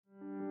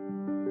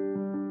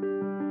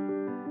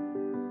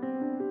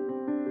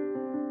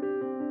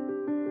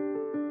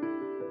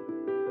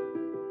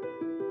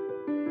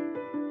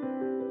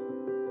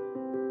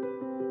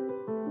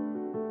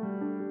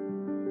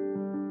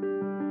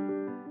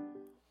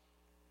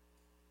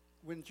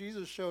when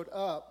Jesus showed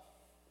up,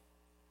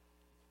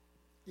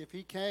 if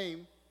he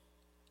came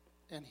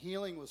and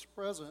healing was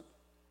present,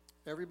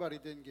 everybody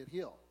didn't get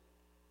healed.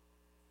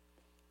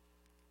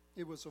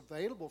 It was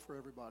available for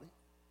everybody,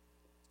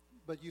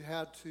 but you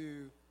had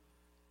to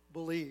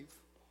believe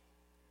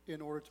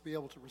in order to be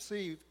able to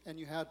receive, and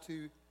you had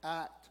to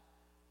act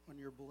on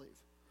your belief.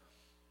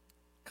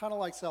 Kind of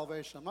like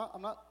salvation.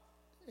 I'm not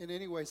in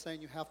any way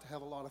saying you have to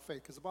have a lot of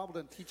faith, because the Bible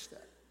doesn't teach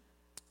that.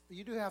 But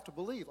you do have to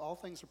believe. All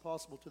things are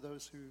possible to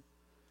those who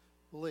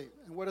believe.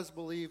 And what does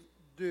believe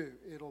do?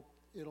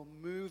 It'll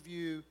move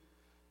you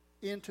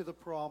into the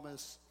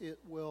promise. It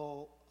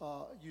will,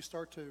 you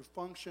start to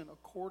function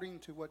according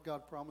to what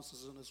God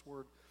promises in His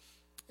Word.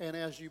 And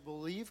as you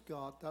believe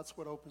God, that's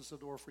what opens the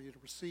door for you to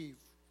receive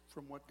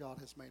from what God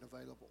has made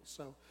available.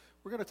 So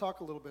we're going to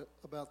talk a little bit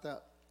about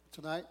that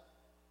tonight.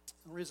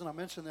 The reason I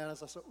mentioned that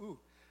is I said,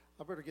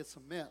 I better get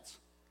some mints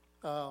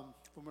if I'm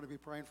going to be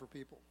praying for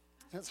people.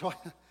 And so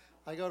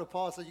I go to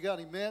Paul and said, you got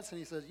any mints? And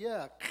he says,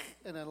 yeah.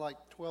 And then like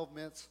 12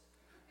 mints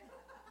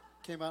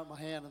came out in my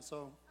hand. And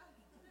so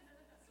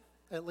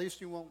at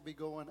least you won't be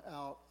going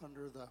out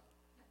under the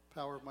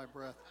power of my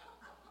breath.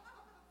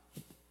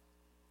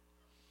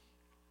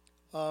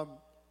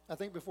 I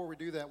think before we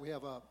do that, we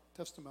have a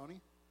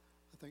testimony.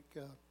 I think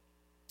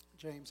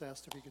James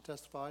asked if he could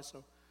testify,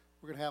 so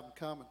we're going to have him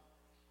come and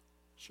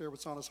share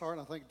what's on his heart.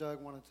 And I think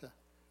Doug wanted to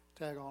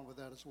tag on with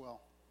that as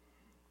well.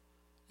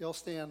 Y'all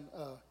stand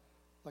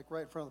like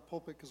right in front of the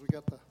pulpit because we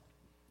got the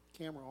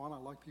camera on.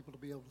 I'd like people to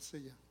be able to see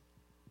you.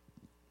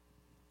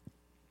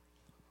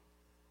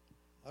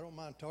 I don't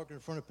mind talking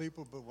in front of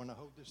people, but when I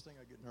hold this thing,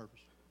 I get nervous.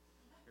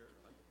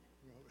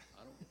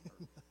 I don't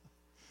get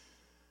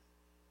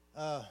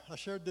nervous. I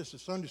shared this at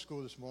Sunday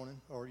school this morning,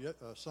 or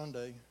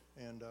Sunday,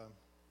 and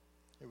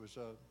it was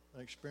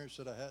an experience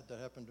that I had that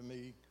happened to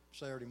me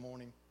Saturday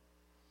morning.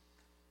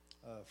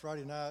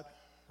 Friday night,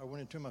 I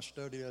went into my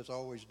study, as I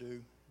always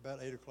do,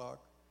 about 8 o'clock,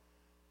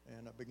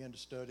 and I began to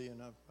study.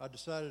 And I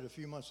decided a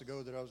few months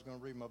ago that I was going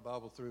to read my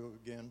Bible through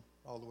again,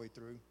 all the way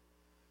through.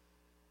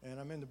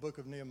 And I'm in the book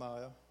of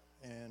Nehemiah,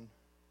 and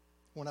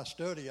when I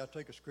study, I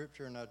take a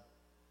scripture and I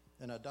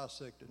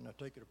dissect it and I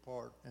take it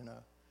apart and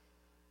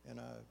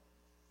I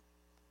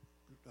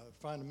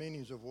find the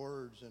meanings of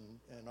words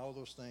and all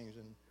those things.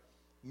 And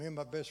me and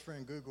my best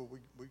friend Google,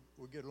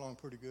 we get along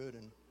pretty good,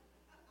 and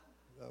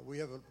we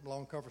have a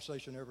long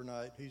conversation every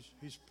night.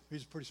 He's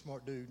a pretty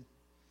smart dude.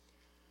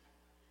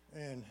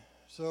 And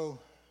so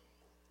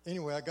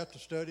anyway, I got to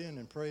studying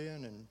and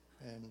praying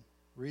and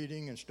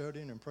reading and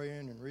studying and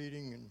praying and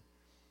reading, and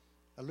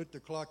I looked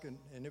at the clock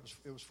and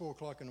it was 4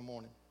 o'clock in the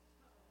morning.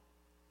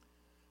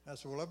 I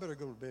said, well, I better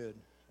go to bed.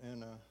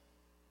 And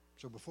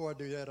so before I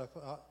do that,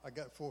 I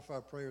got 4 or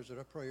 5 prayers that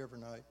I pray every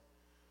night.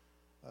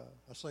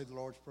 I say the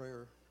Lord's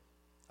Prayer.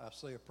 I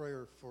say a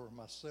prayer for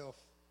myself,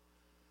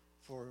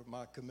 for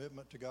my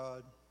commitment to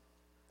God.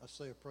 I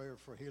say a prayer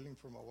for healing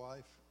for my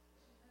wife.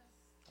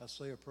 I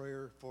say a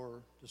prayer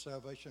for the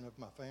salvation of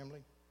my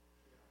family.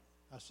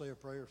 I say a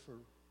prayer for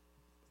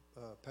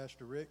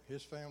Pastor Rick,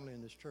 his family,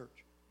 and this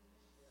church.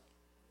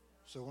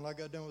 So when I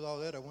got done with all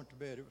that, I went to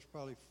bed. It was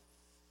probably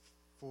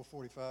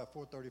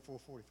 4:30,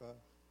 4:45.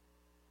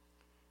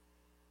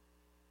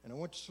 And I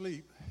went to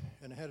sleep,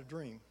 and I had a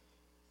dream.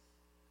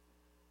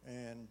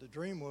 And the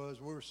dream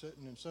was we were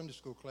sitting in Sunday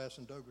school class,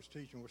 and Doug was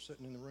teaching. We're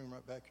sitting in the room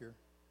right back here.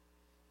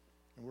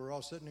 And we were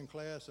all sitting in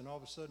class, and all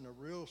of a sudden a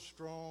real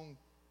strong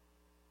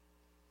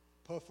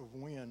puff of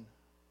wind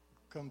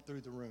come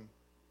through the room,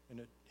 and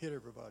it hit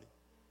everybody.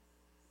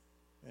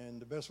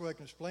 And the best way I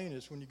can explain it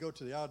is when you go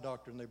to the eye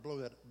doctor and they blow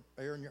that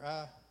air in your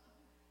eye,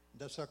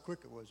 that's how quick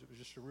it was. It was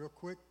just a real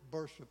quick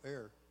burst of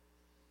air.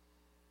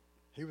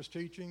 He was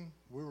teaching,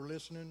 we were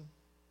listening,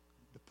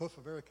 the puff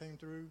of air came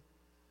through,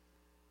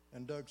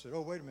 and Doug said,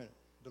 oh, wait a minute,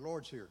 the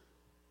Lord's here.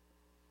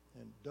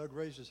 And Doug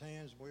raised his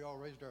hands, and we all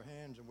raised our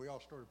hands, and we all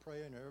started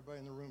praying, and everybody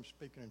in the room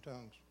speaking in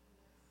tongues.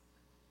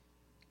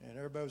 And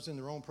everybody was in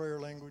their own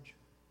prayer language.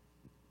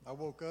 I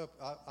woke up,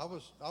 I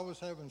was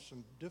having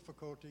some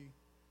difficulty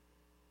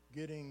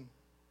getting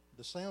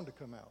the sound to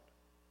come out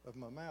of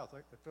my mouth.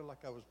 I felt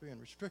like I was being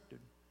restricted.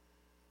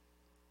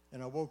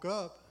 And I woke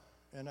up,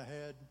 and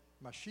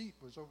my sheet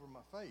was over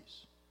my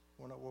face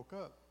when I woke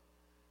up.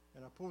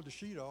 And I pulled the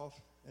sheet off,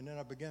 and then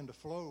I began to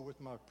flow with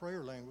my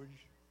prayer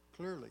language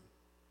clearly.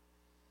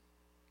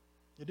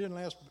 It didn't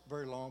last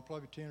very long,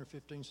 probably 10 or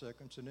 15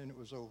 seconds, and then it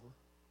was over.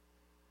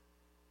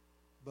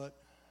 But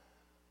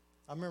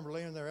I remember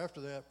laying there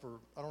after that for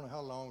I don't know how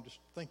long, just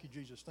thank you,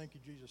 Jesus, thank you,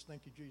 Jesus,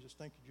 thank you, Jesus,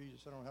 thank you,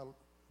 Jesus. I don't know how,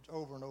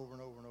 over and over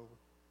and over and over.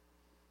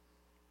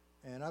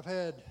 And I've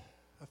had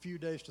a few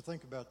days to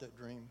think about that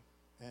dream.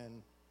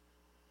 And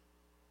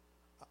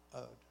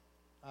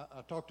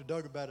I talked to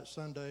Doug about it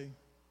Sunday,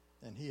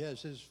 and he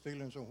has his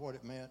feelings on what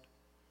it meant.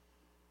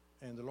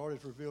 And the Lord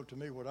has revealed to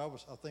me what I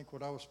think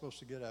what I was supposed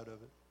to get out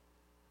of it.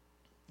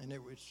 And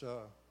it was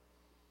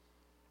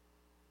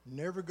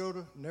never go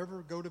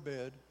to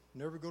bed,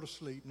 never go to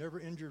sleep, never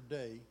end your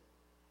day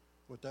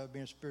without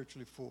being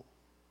spiritually full.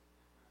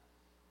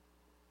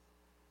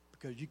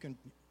 Because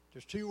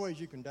There's two ways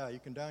you can die. You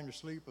can die in your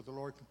sleep, or the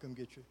Lord can come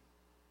get you.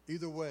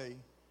 Either way,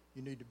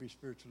 you need to be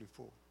spiritually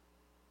full.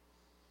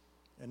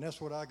 And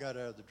that's what I got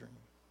out of the dream.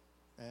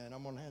 And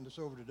I'm going to hand this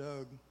over to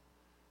Doug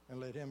and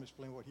let him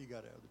explain what he got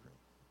out of the dream.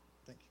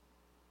 Thank you.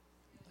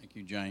 Thank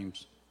you,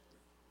 James.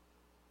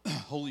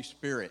 Holy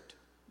Spirit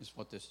is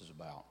what this is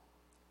about.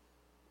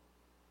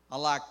 I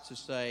like to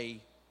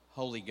say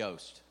Holy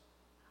Ghost.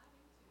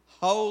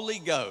 Holy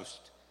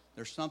Ghost.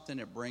 There's something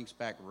that brings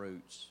back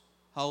roots.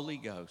 Holy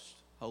Ghost.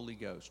 Holy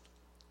Ghost.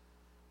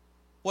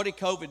 What did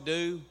COVID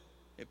do?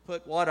 It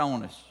put what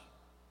on us?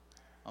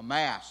 A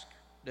mask,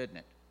 didn't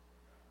it?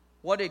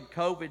 What did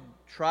COVID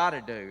try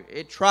to do?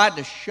 It tried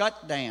to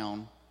shut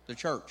down the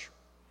church.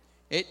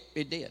 It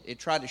did. It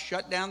tried to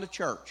shut down the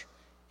church.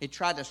 It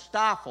tried to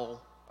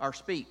stifle our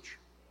speech.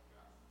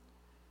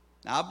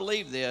 Now, I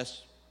believe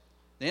this.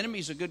 The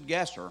enemy's a good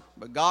guesser,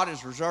 but God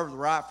has reserved the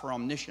right for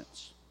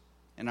omniscience.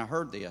 And I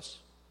heard this.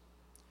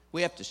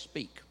 We have to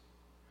speak.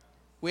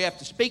 We have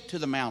to speak to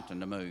the mountain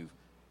to move.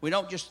 We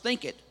don't just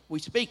think it, we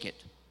speak it.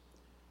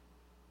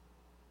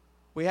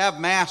 We have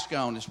mask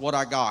on is what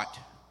I got.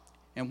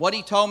 And what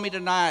he told me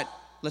tonight,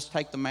 let's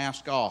take the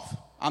mask off.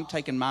 I'm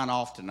taking mine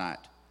off tonight.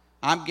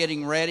 I'm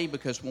getting ready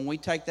because when we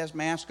take that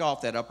mask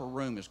off, that upper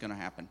room is going to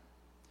happen.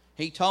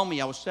 He told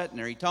me, I was sitting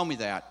there, he told me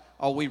that.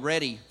 Are we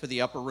ready for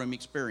the upper room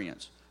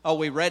experience? Are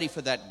we ready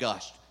for that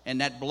gust and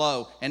that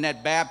blow and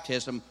that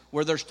baptism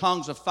where there's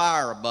tongues of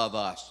fire above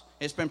us?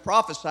 It's been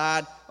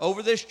prophesied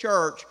over this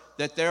church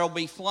that there'll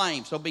be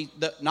flames. There'll be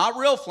not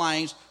real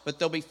flames, but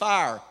there'll be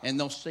fire, and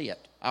they'll see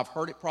it. I've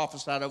heard it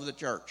prophesied over the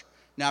church.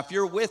 Now, if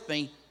you're with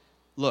me,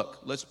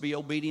 look, let's be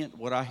obedient.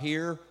 What I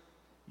hear,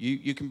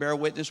 you can bear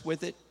witness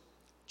with it.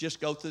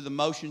 Just go through the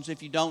motions.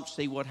 If you don't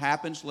see what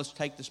happens, let's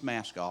take this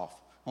mask off.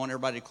 I want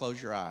everybody to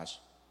close your eyes.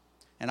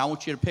 And I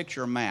want you to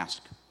picture a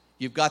mask.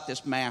 You've got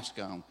this mask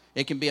on.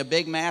 It can be a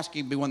big mask.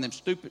 It can be one of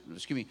them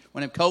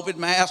one of them COVID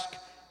masks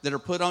that are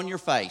put on your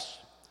face.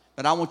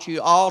 But I want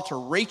you all to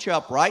reach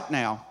up right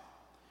now,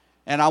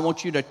 and I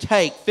want you to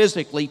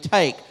physically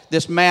take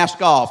this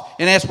mask off.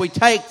 And as we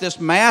take this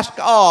mask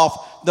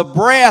off, the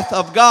breath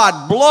of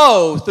God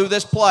blow through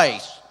this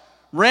place.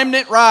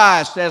 Remnant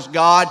rise, says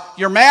God.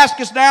 Your mask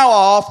is now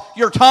off.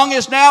 Your tongue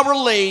is now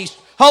released.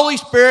 Holy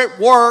Spirit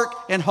work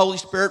and Holy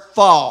Spirit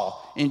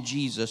fall in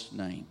Jesus'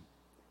 name.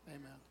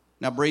 Amen.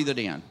 Now breathe it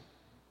in.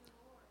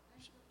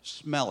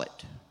 Smell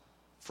it.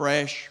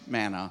 Fresh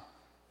manna,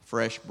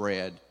 fresh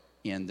bread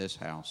in this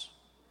house.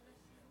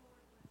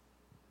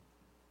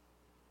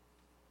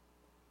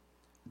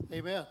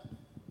 Amen.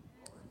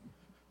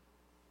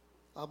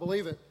 I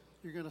believe it.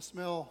 You're going to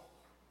smell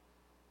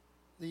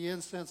the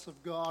incense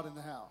of God in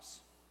the house.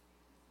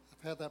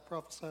 I've had that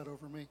prophesied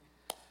over me,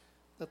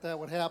 that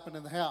would happen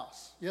in the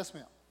house. Yes,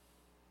 ma'am.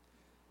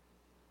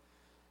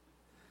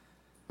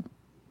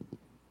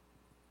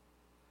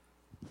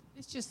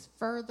 It's just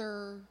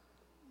further,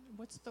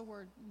 what's the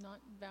word? Not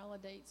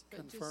validates,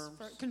 but Confirms.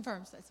 just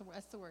confirms. That's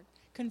the word.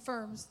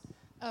 Confirms.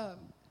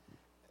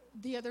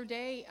 The other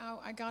day,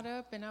 I got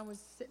up and I was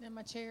sitting in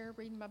my chair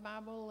reading my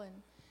Bible,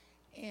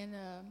 and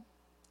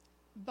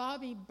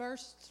Bobby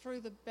burst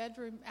through the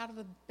bedroom, out of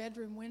the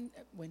bedroom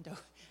window,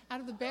 out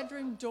of the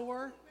bedroom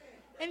door,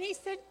 and he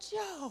said,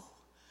 "Joe,"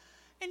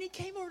 and he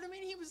came over to me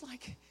and he was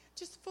like,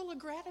 just full of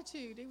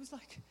gratitude. He was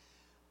like,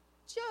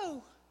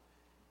 "Joe,"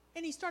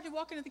 and he started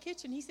walking to the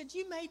kitchen. He said,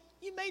 "You made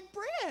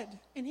bread,"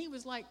 and he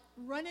was like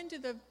running to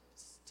the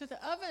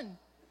oven.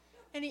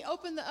 And he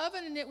opened the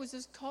oven, and it was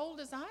as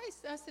cold as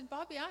ice. I said,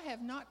 "Bobby, I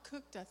have not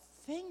cooked a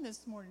thing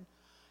this morning."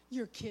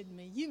 "You're kidding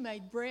me. You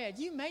made bread.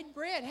 You made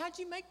bread. How'd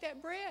you make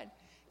that bread?"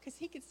 Because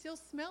he could still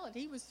smell it.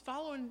 He was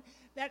following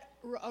that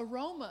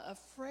aroma of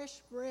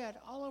fresh bread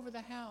all over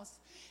the house.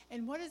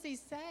 And what does he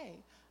say?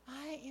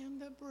 "I am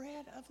the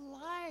bread of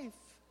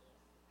life."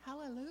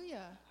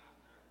 Hallelujah.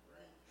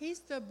 He's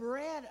the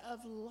bread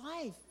of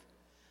life.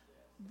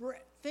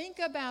 Think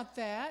about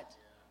that.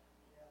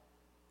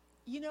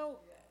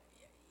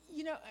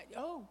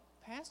 Oh,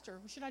 Pastor,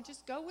 should I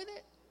just go with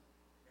it?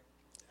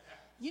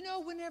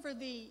 Whenever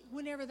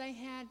they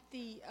had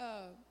the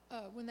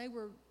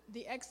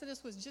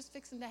Exodus was just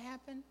fixing to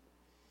happen,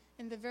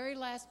 and the very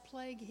last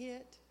plague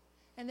hit,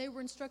 and they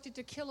were instructed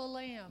to kill a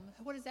lamb.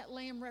 What does that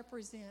lamb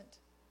represent?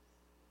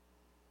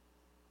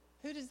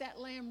 Who does that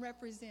lamb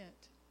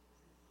represent?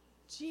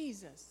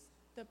 Jesus,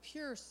 the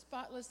pure,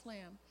 spotless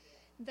lamb.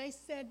 They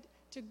said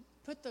to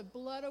put the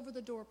blood over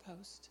the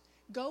doorpost,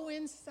 go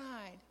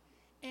inside.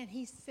 And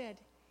he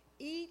said,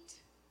 "Eat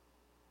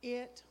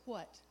it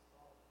what?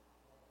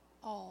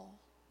 All.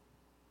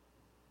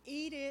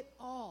 Eat it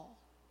all."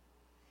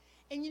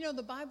 And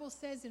the Bible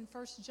says in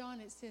 1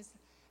 John, it says,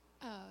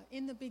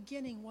 in the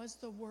beginning was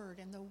the Word,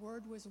 and the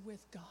Word was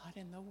with God,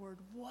 and the Word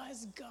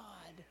was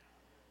God.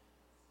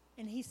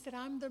 And he said,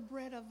 "I'm the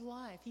bread of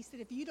life." He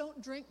said, "If you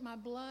don't drink my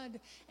blood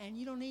and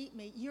you don't eat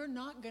me, you're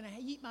not going to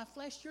eat my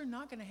flesh, you're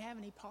not going to have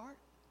any part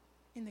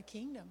in the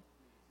kingdom."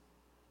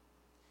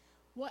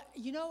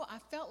 I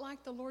felt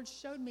like the Lord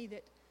showed me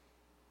that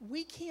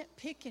we can't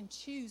pick and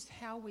choose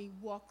how we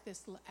walk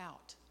this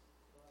out.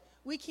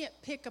 We can't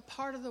pick a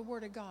part of the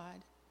Word of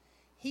God.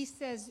 He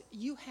says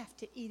you have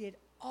to eat it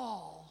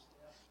all.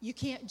 You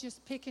can't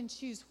just pick and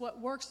choose what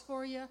works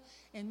for you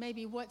and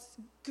maybe what's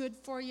good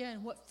for you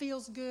and what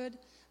feels good.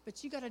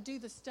 But you got to do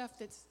the stuff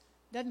that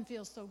doesn't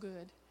feel so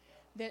good,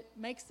 that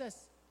makes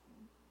us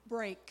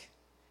break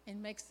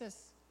and makes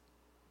us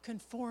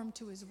conform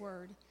to His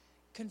Word,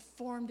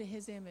 conform to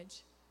His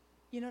image.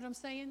 You know what I'm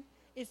saying?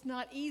 It's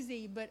not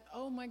easy, but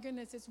oh my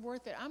goodness, it's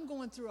worth it. I'm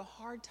going through a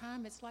hard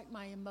time. It's like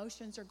my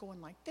emotions are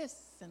going like this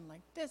and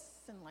like this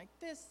and like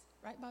this.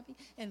 Right, Bobby?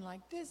 And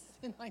like this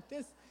and like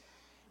this.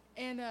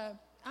 And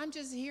I'm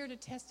just here to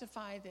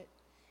testify that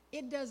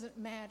it doesn't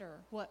matter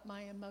what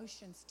my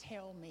emotions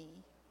tell me.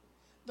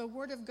 The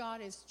Word of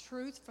God is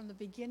truth from the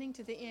beginning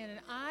to the end, and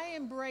I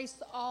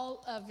embrace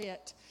all of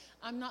it.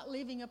 I'm not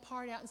leaving a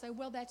part out and say,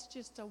 well, that's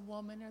just a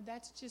woman, or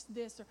that's just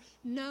this, or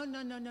no.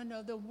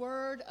 The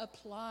Word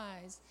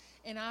applies,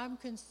 and I'm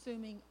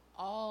consuming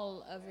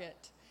all of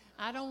it.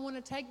 I don't want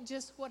to take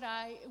just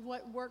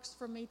what works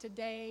for me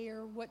today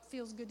or what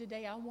feels good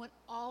today. I want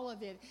all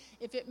of it.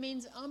 If it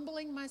means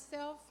humbling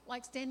myself,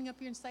 like standing up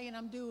here and saying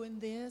I'm doing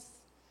this,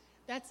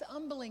 that's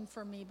humbling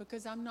for me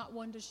because I'm not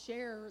one to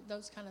share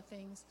those kind of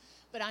things.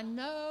 But I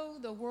know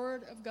the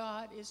Word of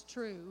God is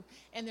true,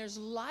 and there's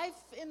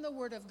life in the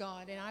Word of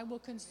God, and I will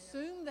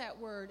consume that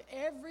Word,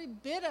 every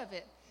bit of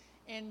it,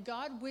 and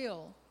God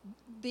will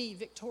be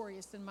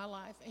victorious in my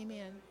life.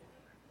 Amen.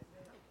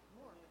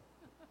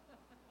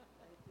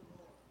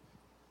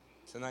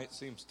 Tonight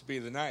seems to be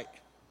the night.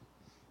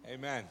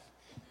 Amen.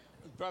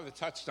 Brother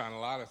touched on a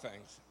lot of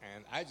things,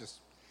 and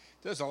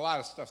there's a lot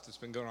of stuff that's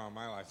been going on in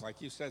my life.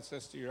 Like you said,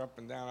 sister, you're up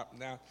and down, up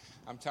and down.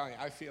 I'm telling you,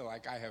 I feel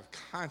like I have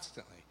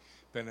constantly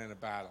been in a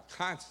battle.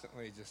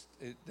 Constantly,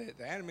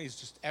 the enemy's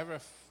just ever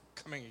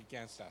coming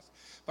against us.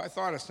 But I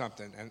thought of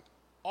something, and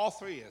all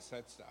three of you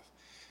said stuff.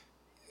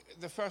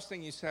 The first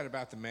thing you said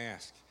about the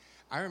mask,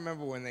 I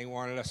remember when they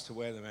wanted us to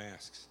wear the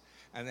masks.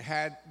 And they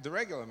had the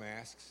regular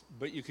masks,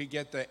 but you could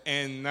get the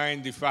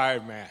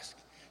N95 mask.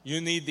 You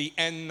need the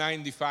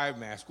N95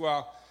 mask.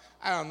 Well,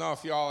 I don't know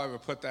if you all ever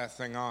put that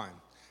thing on.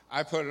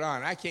 I put it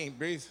on. I can't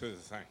breathe through the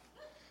thing,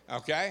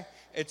 okay?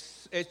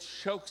 It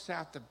chokes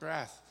out the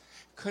breath.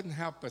 Couldn't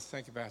help but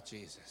think about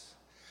Jesus.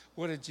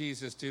 What did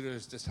Jesus do to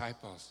his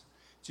disciples?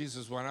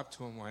 Jesus went up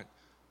to him and went,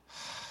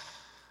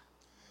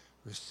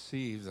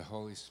 receive the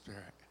Holy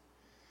Spirit.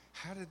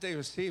 How did they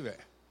receive it?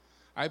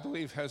 I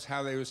believe that's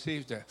how they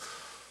received it.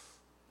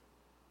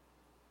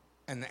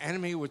 And the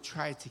enemy would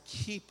try to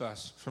keep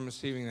us from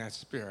receiving that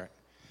Spirit.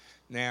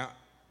 Now,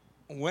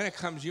 when it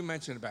comes, you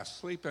mentioned about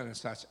sleeping and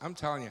such. I'm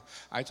telling you,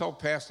 I told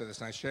Pastor this,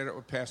 and I shared it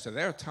with Pastor.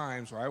 There are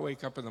times where I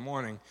wake up in the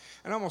morning,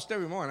 and almost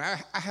every morning,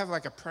 I have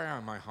like a prayer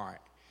in my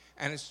heart,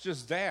 and it's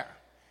just there.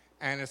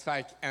 And it's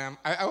like, and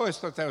I always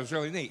thought that was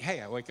really neat. Hey,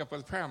 I wake up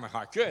with a prayer in my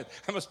heart. Good.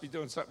 I must be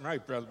doing something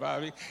right, Brother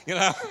Bobby. You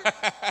know?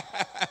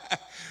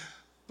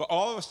 But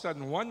all of a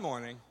sudden, one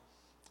morning,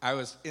 I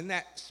was in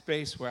that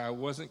space where I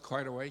wasn't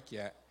quite awake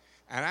yet,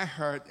 and I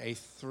heard a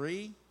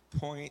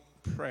 3-point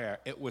prayer.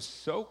 It was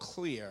so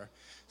clear,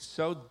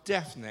 so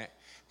definite,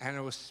 and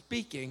it was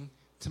speaking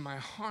to my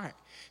heart.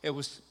 It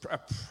was a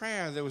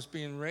prayer that was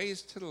being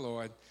raised to the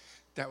Lord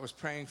that was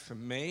praying for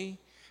me,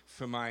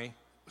 for my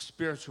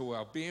spiritual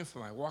well-being, for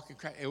my walk in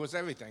Christ. It was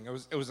everything.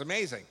 It was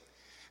amazing.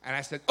 And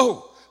I said,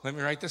 oh, let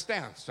me write this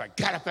down. So I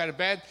got up out of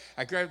bed,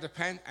 I grabbed the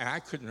pen, and I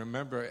couldn't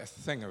remember a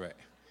thing of it.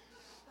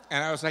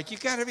 And I was like, you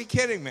got to be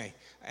kidding me.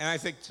 And I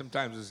think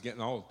sometimes it's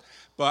getting old.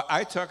 But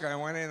I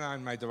went in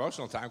on my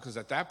devotional time because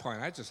at that point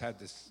I just had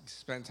to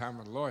spend time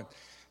with the Lord.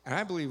 And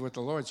I believe what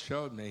the Lord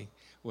showed me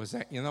was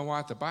that, you know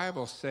what, the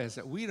Bible says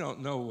that we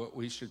don't know what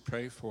we should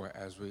pray for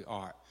as we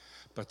ought.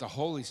 But the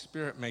Holy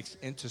Spirit makes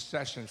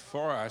intercession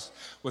for us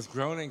with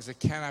groanings that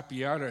cannot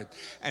be uttered.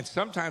 And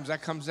sometimes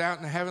that comes out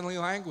in the heavenly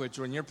language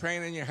when you're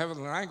praying in your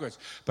heavenly language.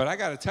 But I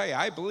got to tell you,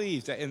 I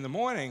believe that in the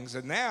mornings,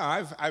 and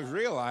now I've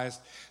realized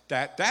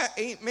that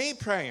ain't me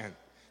praying.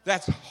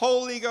 That's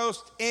Holy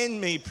Ghost in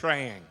me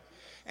praying.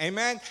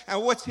 Amen?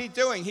 And what's he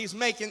doing? He's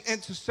making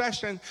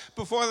intercession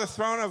before the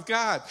throne of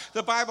God.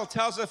 The Bible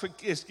tells us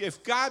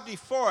if God be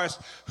for us,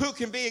 who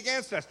can be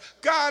against us?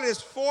 God is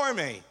for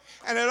me.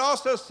 And it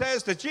also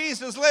says that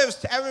Jesus lives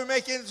to ever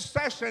make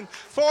intercession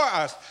for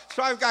us.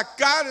 So I've got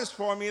God is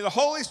for me. The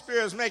Holy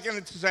Spirit is making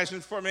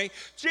intercession for me.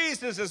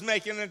 Jesus is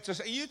making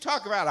intercession. You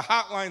talk about a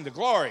hotline to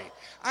glory.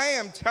 I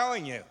am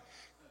telling you,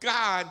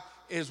 God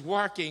is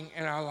working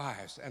in our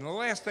lives. And the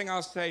last thing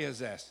I'll say is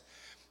this.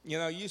 You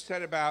know, you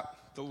said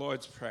about the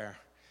Lord's Prayer.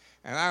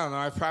 And I don't know,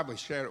 I probably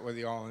shared it with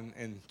you all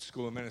in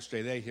school of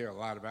ministry. They hear a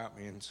lot about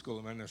me in school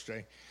of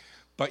ministry.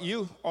 But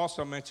you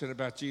also mentioned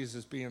about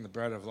Jesus being the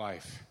bread of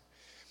life.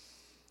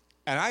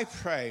 And I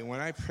pray, when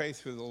I pray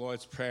through the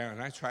Lord's Prayer,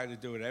 and I try to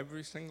do it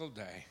every single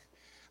day,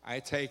 I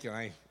take and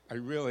I I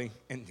really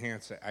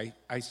enhance it.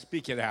 I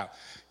speak it out.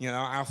 You know,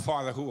 our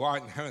Father who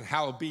art in heaven,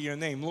 hallowed be your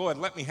name. Lord,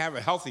 let me have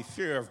a healthy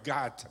fear of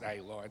God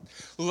today, Lord.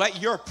 Let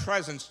your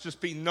presence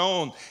just be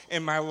known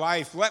in my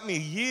life. Let me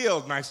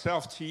yield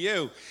myself to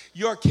you.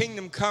 Your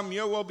kingdom come,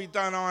 your will be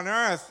done on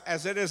earth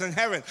as it is in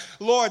heaven.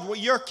 Lord,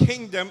 your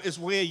kingdom is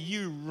where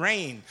you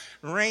reign.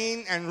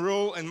 Reign and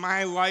rule in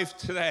my life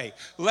today.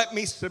 Let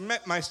me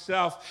submit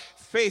myself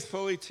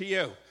faithfully to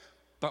you.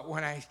 But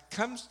when it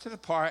comes to the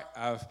part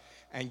of,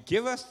 and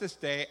give us this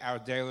day our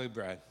daily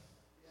bread.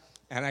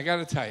 And I got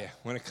to tell you,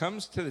 when it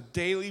comes to the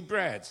daily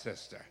bread,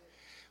 sister,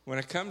 when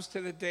it comes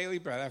to the daily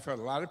bread, I've heard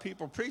a lot of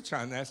people preach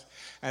on this,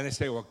 and they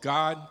say, well,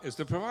 God is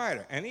the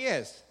provider. And he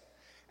is.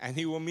 And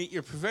he will meet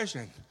your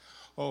provision.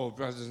 Oh,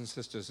 brothers and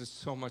sisters, it's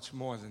so much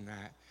more than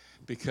that.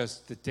 Because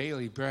the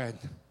daily bread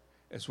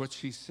is what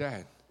she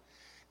said.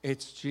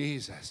 It's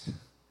Jesus.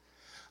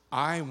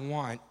 I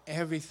want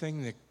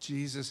everything that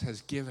Jesus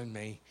has given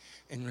me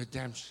in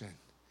redemption.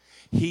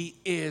 He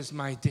is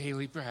my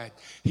daily bread.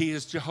 He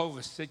is Jehovah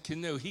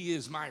Sidkenu. He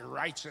is my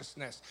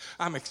righteousness.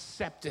 I'm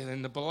accepted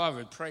in the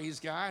beloved. Praise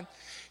God.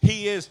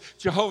 He is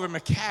Jehovah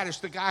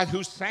Makadesh, the God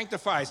who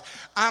sanctifies.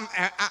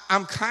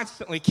 I'm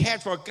constantly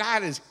cared for.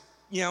 God is,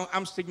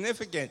 I'm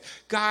significant.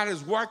 God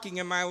is working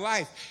in my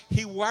life.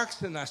 He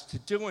works in us to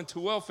do and to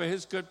will for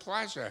his good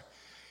pleasure.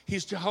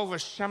 He's Jehovah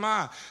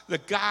Shammah, the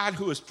God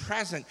who is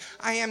present.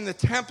 I am the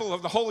temple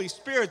of the Holy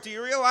Spirit. Do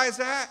you realize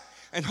that?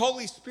 And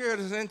Holy Spirit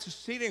is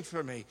interceding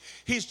for me.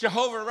 He's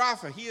Jehovah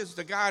Rapha. He is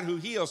the God who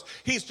heals.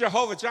 He's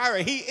Jehovah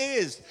Jireh. He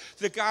is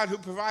the God who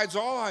provides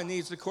all our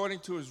needs according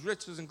to his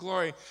riches and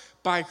glory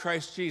by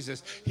Christ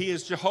Jesus. He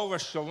is Jehovah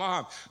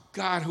Shalom,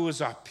 God who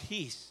is our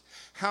peace.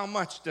 How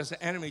much does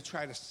the enemy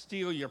try to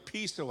steal your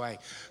peace away?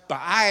 But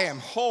I am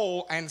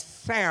whole and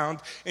sound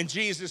in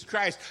Jesus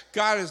Christ.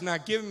 God has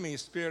not given me a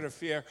spirit of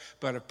fear,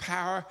 but of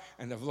power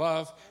and of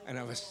love and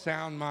of a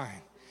sound mind.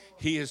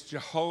 He is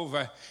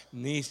Jehovah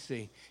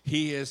Nisi.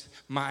 He is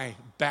my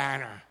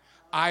banner.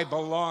 I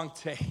belong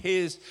to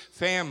his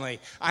family.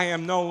 I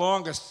am no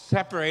longer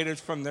separated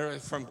from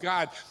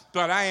God,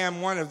 but I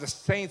am one of the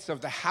saints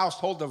of the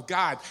household of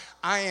God.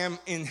 I am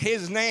in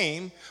his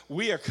name.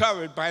 We are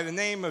covered by the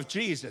name of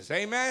Jesus.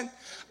 Amen?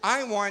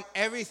 I want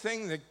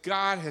everything that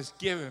God has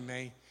given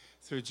me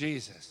through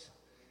Jesus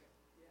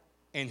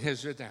in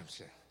his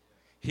redemption.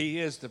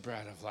 He is the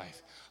bread of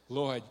life.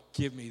 Lord,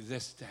 give me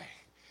this day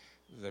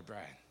the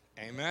bread.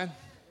 Amen?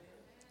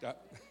 You're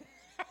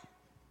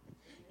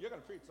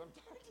going to preach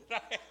sometime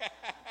today.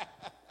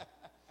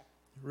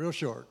 Real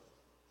short.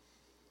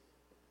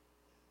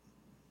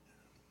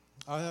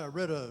 I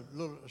read a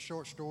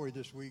short story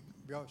this week.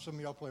 Some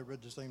of y'all probably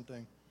read the same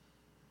thing.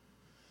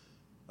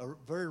 A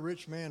very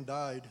rich man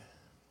died,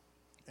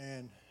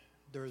 and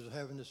there was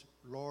having this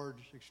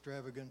large,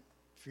 extravagant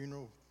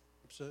funeral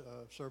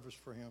service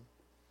for him.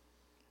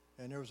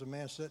 And there was a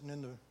man sitting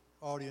in the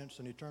audience,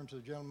 and he turned to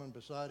the gentleman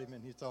beside him,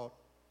 and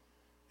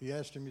he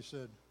asked him, he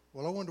said,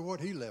 well, I wonder what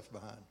he left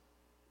behind.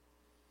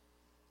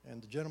 And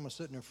the gentleman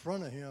sitting in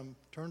front of him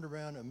turned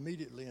around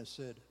immediately and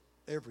said,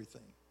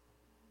 everything.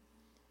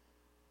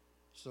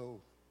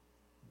 So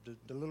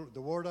the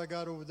word I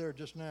got over there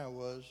just now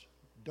was,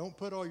 don't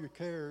put all your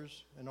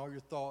cares and all your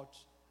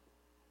thoughts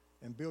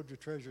and build your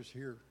treasures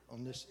here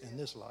in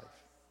this life.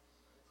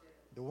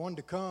 The one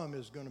to come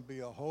is going to be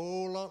a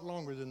whole lot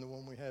longer than the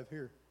one we have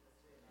here.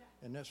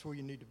 And that's where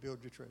you need to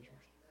build your treasures.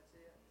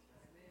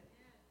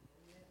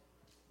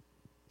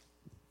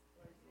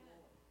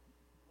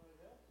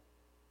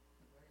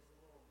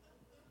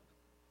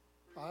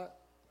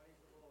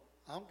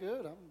 I'm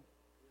good.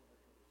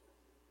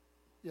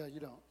 Yeah, you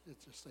don't. It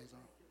just stays on.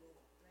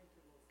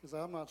 Because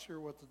I'm not sure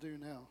what to do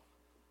now.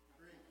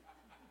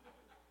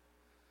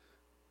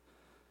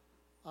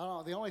 I don't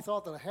know. The only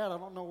thought that I had, I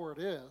don't know where it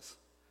is,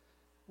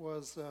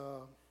 was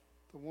the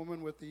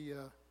woman with the,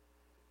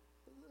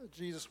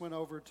 Jesus went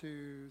over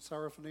to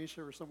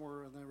Syrophoenicia or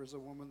somewhere, and there was a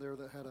woman there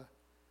that had a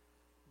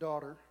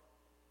daughter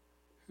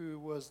who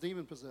was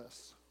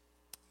demon-possessed.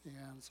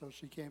 And so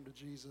she came to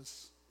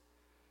Jesus,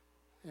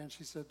 and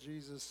she said,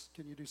 Jesus,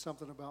 can you do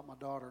something about my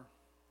daughter?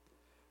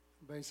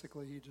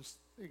 Basically, he just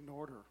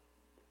ignored her,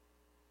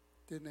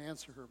 didn't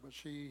answer her, but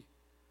she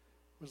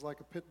was like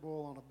a pit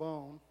bull on a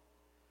bone.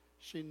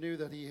 She knew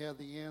that he had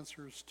the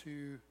answers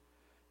to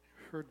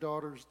her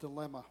daughter's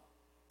dilemma,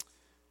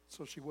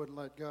 so she wouldn't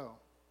let go.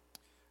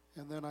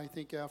 And then I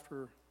think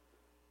after,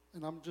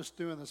 and I'm just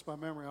doing this by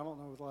memory, I don't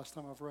know the last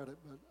time I've read it,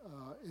 but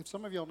if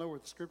some of y'all know where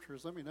the scripture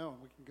is, let me know and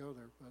we can go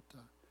there. But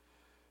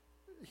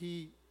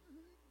he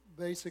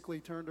basically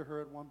turned to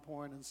her at one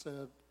point and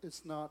said,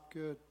 it's not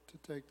good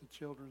to take the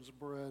children's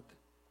bread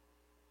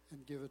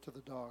and give it to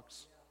the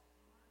dogs.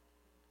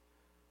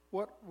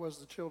 What was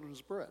the children's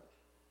bread?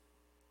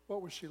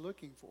 What was she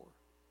looking for?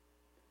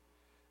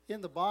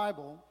 In the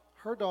Bible,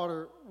 her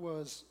daughter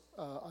was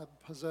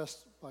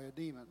possessed by a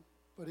demon.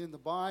 But in the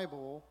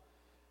Bible,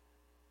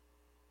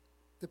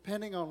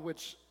 depending on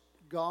which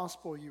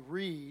gospel you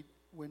read,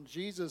 when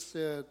Jesus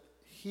said,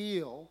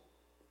 heal,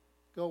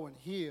 go and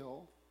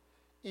heal,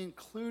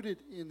 included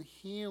in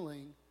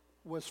healing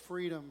was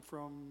freedom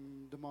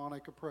from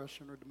demonic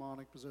oppression or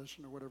demonic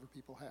possession or whatever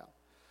people have.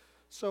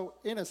 So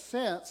in a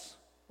sense,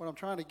 what I'm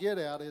trying to get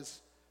at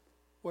is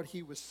what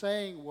he was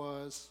saying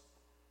was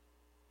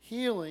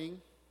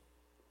healing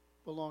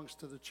belongs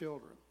to the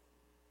children.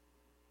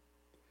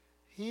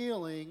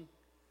 Healing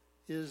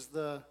is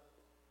the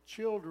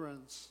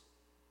children's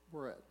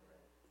bread.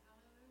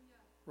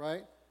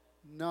 Right?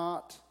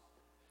 Not,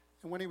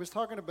 and when he was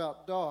talking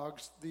about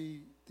dogs,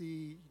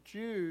 the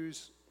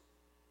Jews,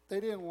 they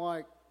didn't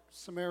like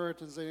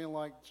Samaritans, they didn't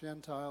like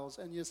Gentiles,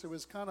 and yes, it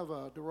was kind of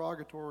a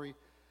derogatory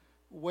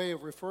way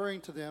of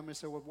referring to them. They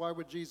said, well, why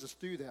would Jesus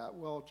do that?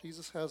 Well,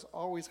 Jesus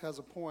always has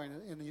a point,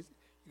 and you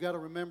got to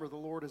remember the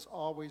Lord is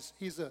always,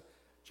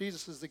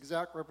 Jesus is the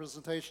exact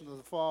representation of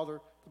the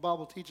Father. The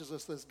Bible teaches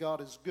us that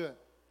God is good.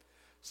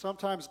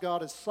 Sometimes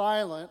God is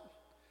silent,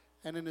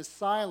 and in his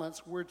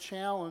silence, we're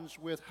challenged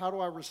with how do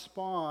I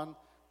respond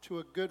to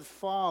a good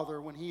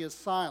father when he is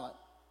silent?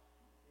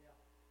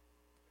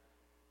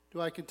 Do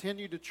I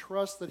continue to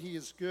trust that he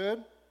is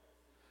good?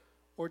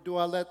 Or do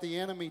I let the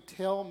enemy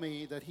tell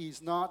me that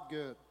he's not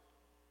good?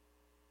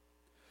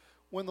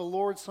 When the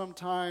Lord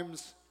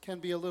sometimes can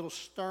be a little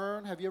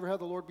stern. Have you ever had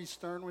the Lord be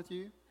stern with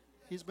you?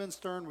 He's been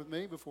stern with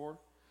me before.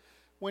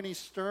 When he's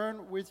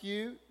stern with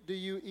you, do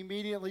you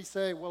immediately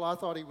say, well, I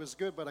thought he was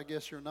good, but I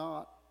guess you're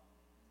not?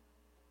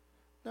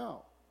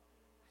 No.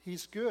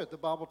 He's good. The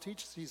Bible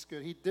teaches he's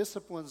good. He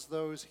disciplines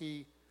those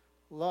he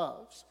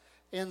loves.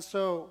 And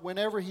so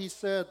whenever he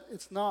said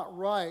it's not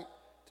right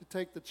to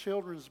take the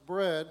children's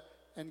bread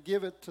and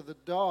give it to the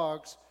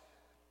dogs,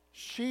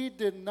 she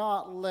did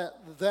not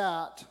let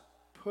that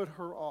put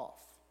her off.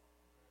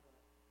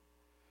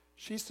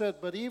 She said,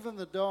 but even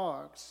the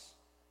dogs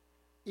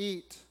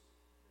eat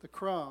the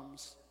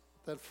crumbs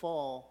that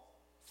fall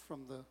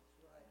from the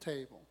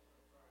table.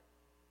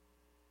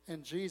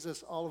 And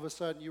Jesus, all of a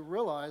sudden, you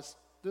realize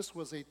this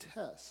was a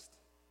test.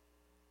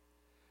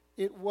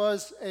 It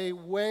was a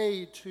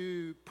way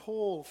to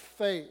pull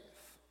faith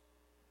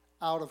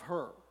out of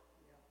her.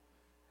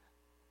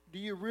 Do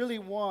you really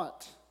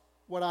want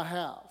what I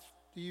have?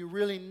 Do you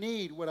really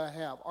need what I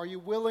have? Are you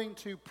willing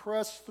to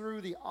press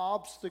through the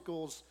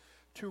obstacles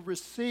to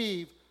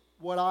receive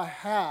what I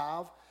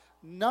have,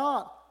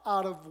 not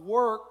out of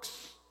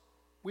works?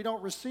 We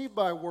don't receive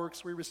by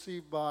works, we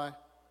receive by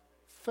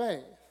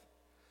faith.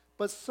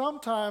 But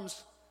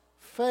sometimes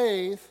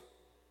faith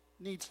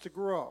needs to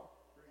grow.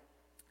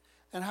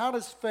 And how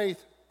does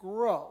faith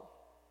grow?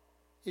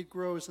 It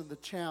grows in the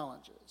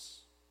challenges.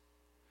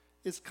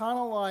 It's kind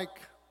of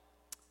like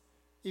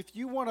if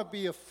you want to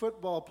be a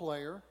football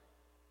player,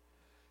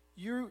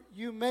 you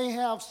may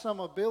have some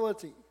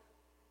ability,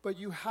 but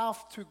you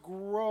have to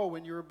grow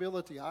in your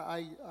ability.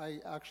 I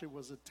actually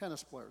was a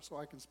tennis player, so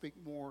I can speak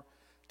more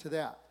to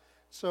that.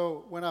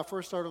 So when I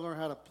first started learning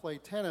how to play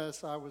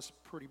tennis, I was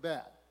pretty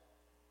bad.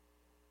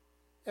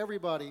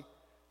 Everybody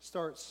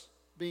starts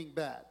being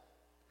bad.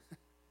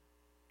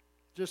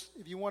 Just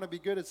if you want to be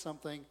good at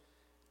something,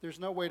 there's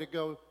no way to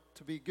go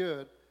to be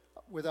good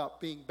without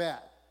being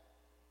bad.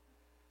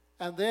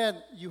 And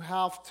then you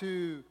have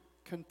to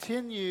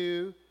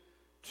continue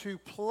to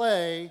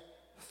play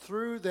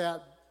through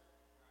that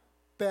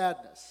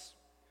badness.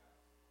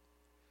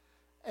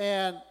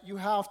 And you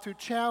have to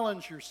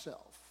challenge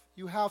yourself.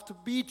 You have to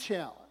be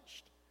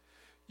challenged.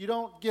 You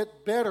don't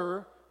get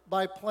better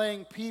by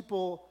playing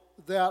people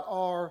that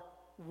are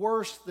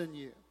worse than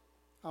you.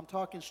 I'm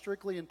talking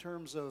strictly in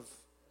terms of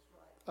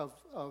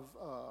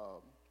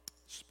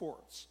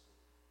sports,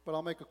 but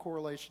I'll make a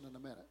correlation in a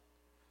minute.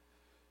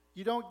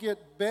 You don't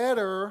get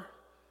better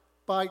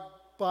by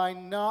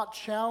not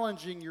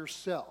challenging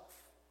yourself.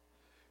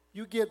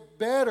 You get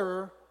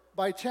better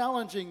by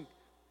challenging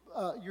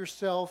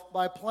yourself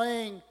by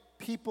playing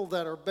people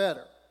that are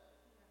better.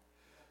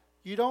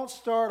 You don't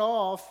start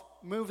off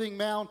moving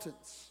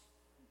mountains.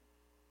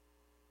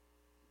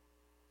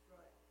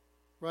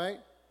 Right?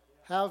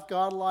 Have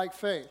godlike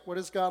faith. What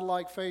does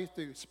godlike faith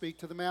do? Speak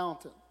to the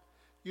mountain.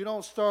 You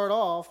don't start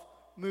off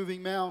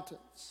moving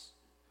mountains.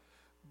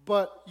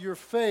 But your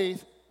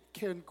faith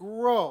can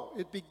grow.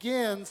 It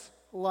begins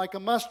like a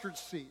mustard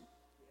seed.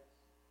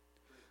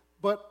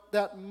 But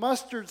that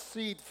mustard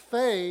seed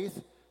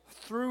faith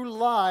through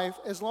life,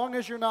 as long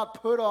as you're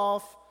not put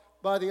off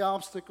by the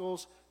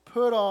obstacles,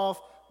 put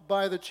off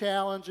by the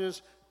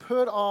challenges,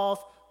 put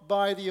off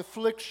by the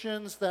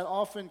afflictions that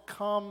often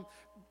come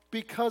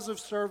because of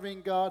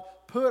serving God,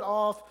 put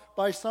off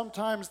by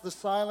sometimes the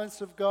silence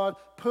of God,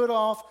 put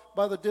off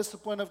by the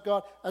discipline of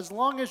God. As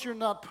long as you're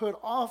not put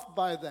off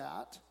by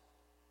that,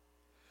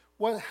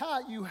 what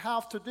you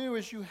have to do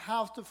is you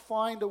have to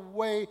find a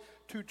way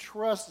to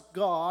trust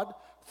God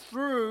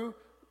through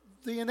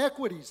the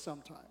inequities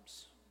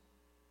sometimes,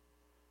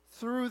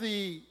 through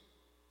the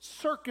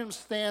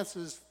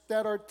circumstances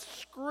that are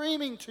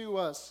screaming to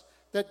us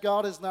that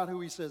God is not who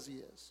he says he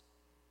is.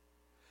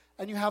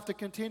 And you have to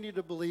continue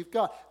to believe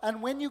God.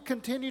 And when you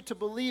continue to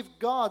believe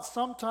God,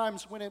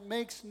 sometimes when it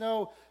makes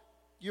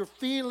your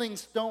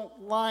feelings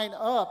don't line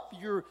up,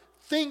 your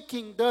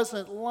thinking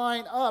doesn't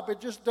line up. It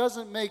just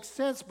doesn't make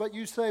sense. But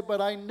you say,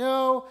 but I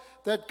know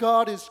that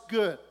God is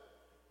good.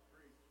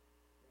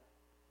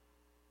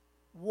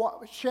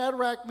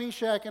 Shadrach,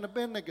 Meshach, and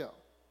Abednego.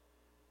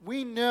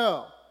 We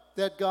know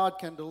that God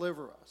can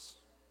deliver us.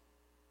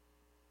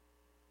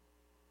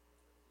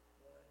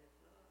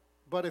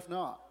 But if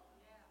not,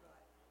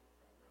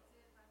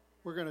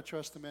 we're going to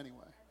trust him anyway.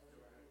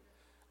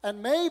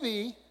 And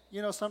maybe,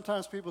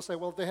 sometimes people say,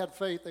 well, if they had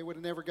faith, they would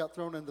have never got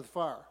thrown into the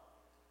fire.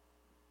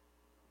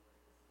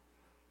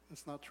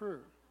 That's not true.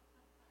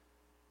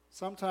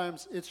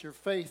 Sometimes it's your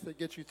faith that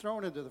gets you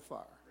thrown into the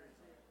fire.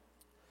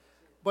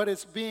 But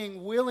it's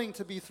being willing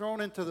to be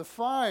thrown into the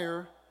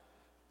fire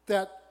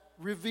that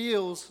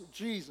reveals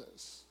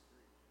Jesus,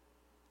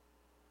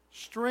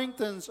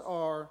 strengthens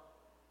our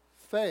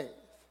faith.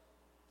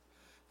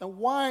 And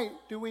why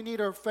do we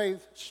need our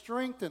faith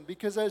strengthened?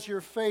 Because as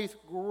your faith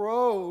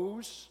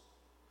grows,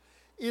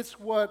 it's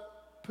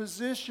what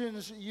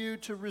positions you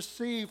to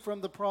receive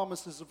from the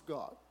promises of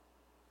God.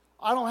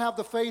 I don't have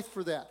the faith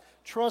for that.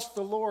 Trust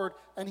the Lord,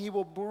 and he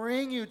will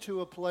bring you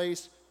to a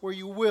place where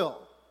you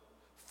will.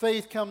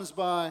 Faith comes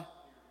by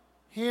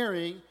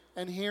hearing,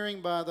 and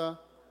hearing by the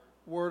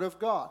Word of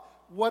God.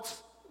 What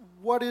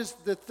is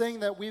the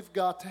thing that we've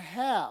got to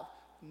have?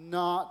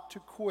 Not to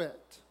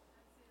quit.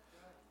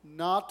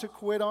 Not to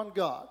quit on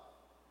God.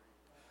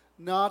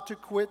 Not to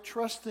quit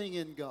trusting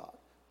in God.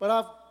 But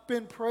I've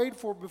been prayed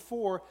for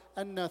before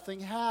and nothing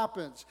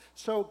happens.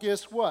 So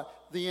guess what?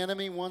 The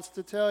enemy wants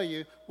to tell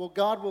you, well,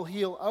 God will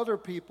heal other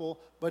people,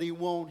 but he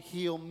won't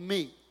heal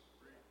me.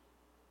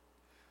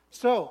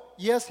 So,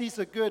 yes, he's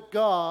a good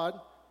God,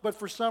 but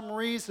for some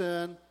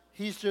reason,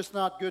 he's just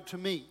not good to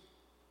me.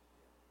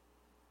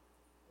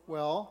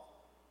 Well,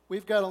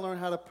 we've got to learn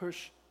how to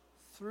push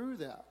through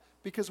that.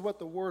 Because what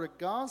the Word of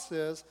God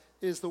says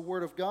is the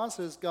Word of God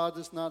says God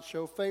does not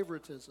show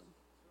favoritism.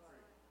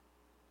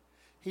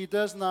 He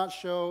does not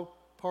show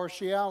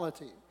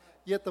partiality.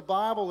 Yet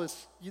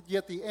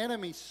yet the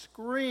enemy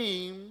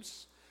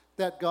screams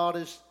that God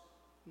is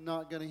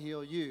not going to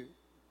heal you.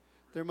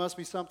 There must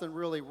be something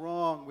really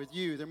wrong with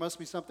you. There must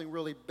be something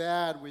really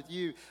bad with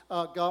you.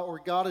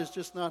 God is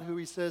just not who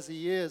he says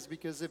he is,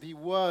 because if he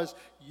was,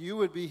 you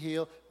would be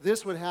healed.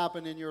 This would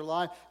happen in your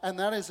life. And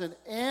that is an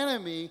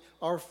enemy.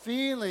 Our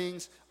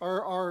feelings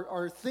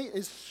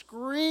is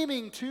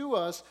screaming to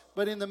us.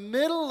 But in the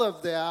middle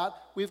of that,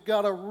 we've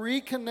got to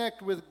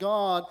reconnect with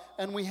God,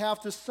 and we have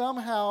to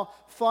somehow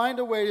find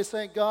a way to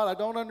say, God, I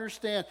don't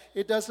understand.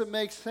 It doesn't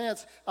make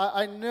sense.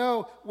 I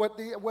know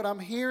what I'm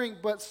hearing,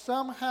 but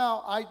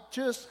somehow I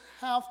just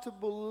have to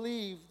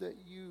believe that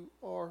you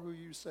are who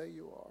you say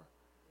you are.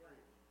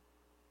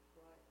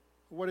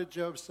 What did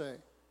Job say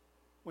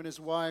when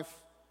his wife,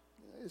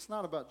 it's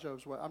not about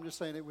Job's wife, I'm just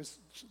saying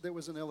there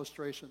was an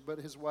illustration, but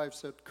his wife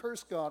said,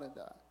 curse God and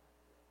die.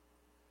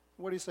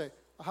 What did he say?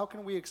 How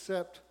can we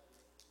accept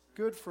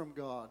good from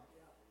God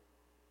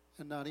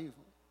and not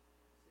evil?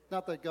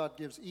 Not that God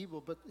gives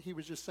evil, but he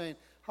was just saying,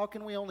 how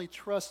can we only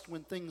trust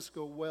when things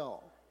go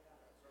well?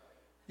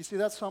 You see,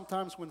 that's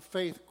sometimes when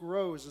faith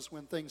grows is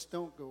when things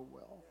don't go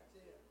well.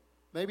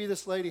 Maybe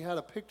this lady had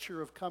a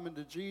picture of coming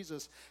to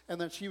Jesus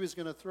and that she was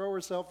going to throw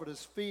herself at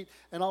his feet,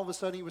 and all of a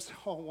sudden he was,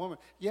 oh, woman,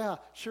 yeah,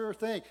 sure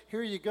thing,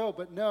 here you go.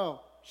 But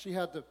no, she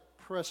had to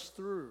press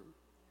through.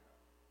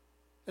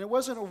 And it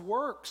wasn't a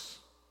works.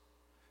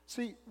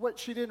 See, what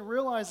she didn't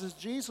realize is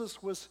Jesus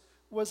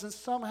wasn't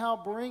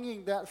somehow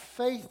bringing that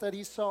faith that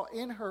he saw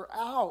in her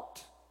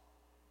out.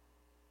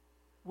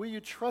 Will you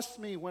trust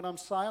me when I'm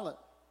silent?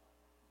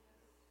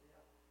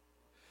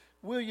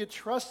 Will you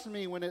trust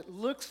me when it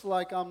looks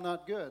like I'm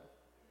not good?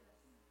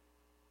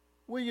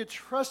 Will you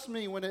trust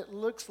me when it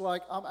looks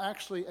like I'm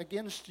actually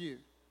against you?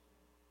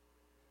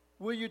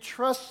 Will you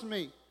trust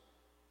me?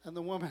 And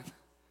the woman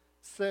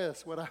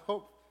says what I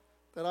hope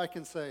that I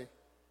can say.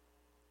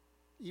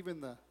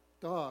 Even the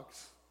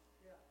dogs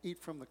eat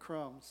from the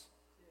crumbs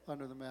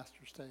under the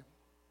master's table.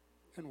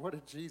 And what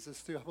did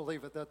Jesus do? I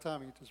believe at that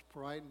time he just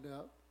brightened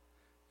up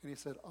and he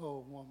said,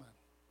 oh, woman.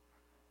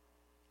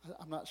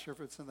 I'm not sure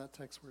if it's in that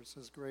text where it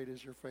says, great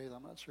is your faith.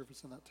 I'm not sure if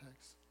it's in that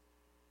text.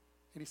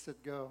 And he said,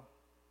 go.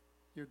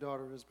 Your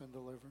daughter has been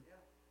delivered.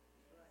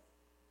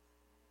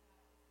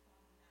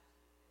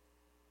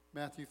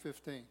 Matthew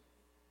 15.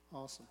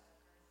 Awesome.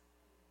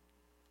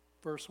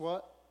 Verse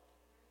what?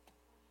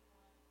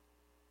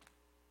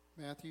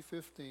 Matthew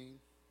 15,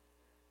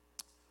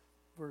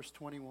 verse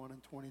 21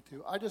 and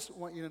 22. I just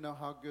want you to know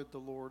how good the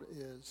Lord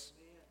is.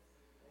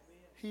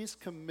 He's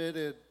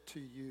committed to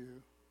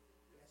you.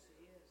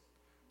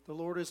 The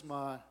Lord is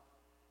my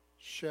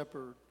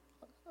shepherd.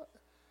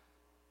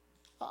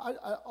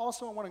 I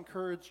also want to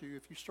encourage you,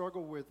 if you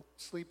struggle with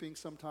sleeping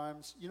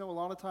sometimes, a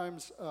lot of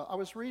times, I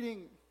was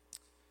reading,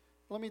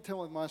 let me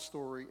tell you my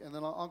story, and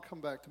then I'll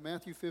come back to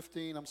Matthew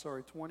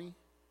 20?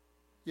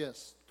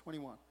 Yes,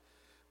 21.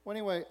 Well,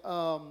 anyway,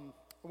 I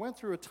went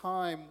through a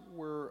time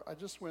where I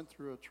just went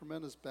through a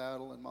tremendous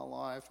battle in my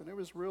life, and it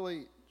was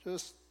really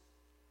just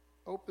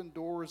open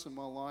doors in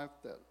my life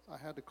that I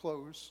had to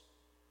close.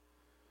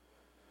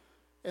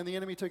 And the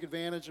enemy took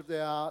advantage of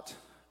that,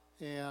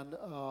 and it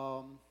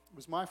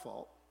was my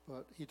fault,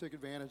 but he took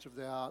advantage of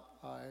that.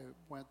 I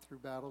went through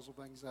battles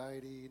of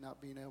anxiety,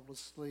 not being able to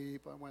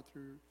sleep. I went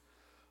through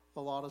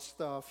a lot of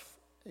stuff,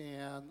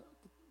 and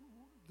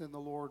then the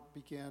Lord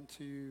began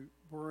to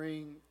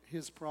bring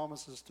his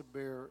promises to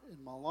bear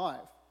in my life.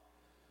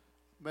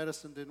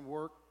 Medicine didn't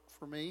work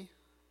for me.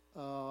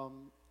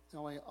 The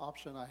only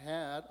option I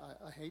had,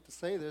 I hate to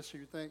say this,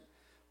 you think,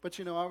 but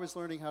I was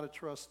learning how to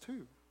trust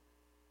too.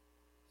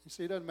 You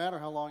see, it doesn't matter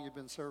how long you've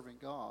been serving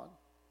God.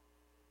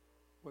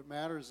 What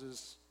matters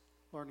is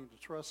learning to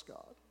trust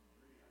God.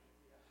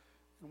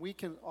 And we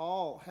can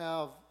all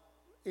have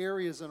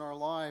areas in our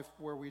life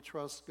where we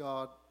trust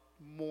God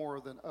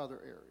more than other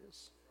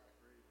areas.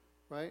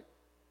 Right?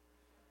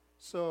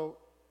 So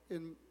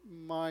in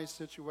my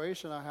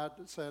situation, I had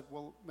said,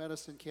 well,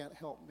 medicine can't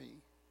help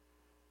me.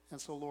 And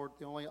so, Lord,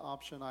 the only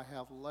option I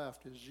have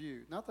left is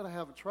you. Not that I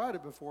haven't tried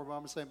it before, but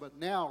I'm saying, but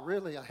now,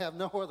 really, I have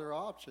no other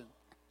option.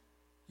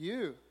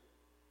 You.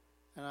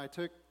 And I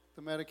took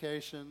the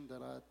medication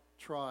that I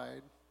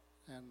tried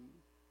and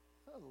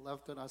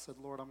left it. I said,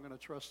 Lord, I'm going to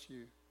trust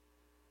you.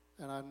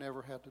 And I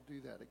never had to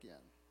do that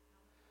again.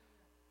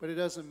 But it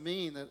doesn't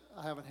mean that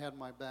I haven't had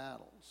my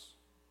battles.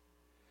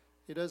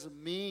 It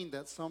doesn't mean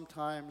that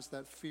sometimes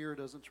that fear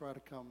doesn't try to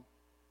come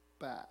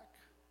back.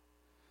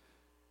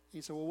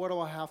 He said, well, what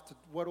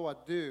do I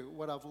do?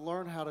 What I've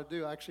learned how to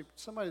do, actually,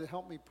 somebody that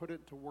helped me put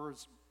it into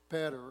words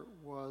better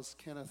was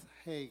Kenneth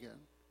Hagin.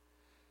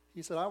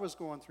 He said, I was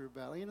going through a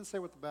battle. He didn't say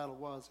what the battle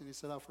was. And he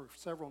said, for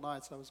several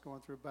nights I was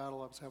going through a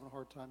battle. I was having a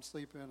hard time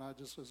sleeping.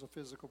 It was a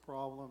physical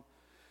problem.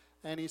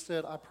 And he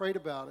said, I prayed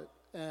about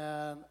it.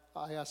 And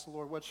I asked the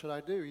Lord, what should I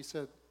do? He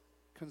said,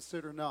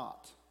 consider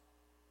not.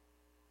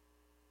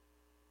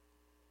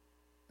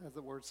 As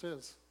the word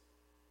says,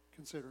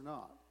 consider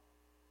not.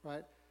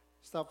 Right?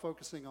 Stop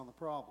focusing on the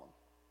problem.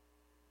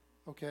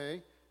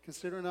 Okay?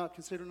 Consider not,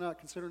 consider not,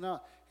 consider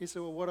not. He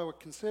said, well, what do I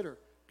consider?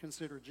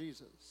 Consider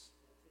Jesus.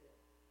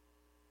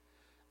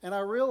 And I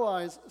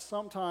realize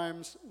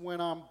sometimes when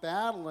I'm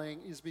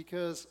battling is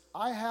because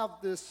I have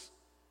this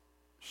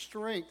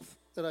strength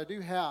that I do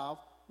have,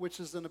 which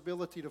is an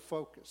ability to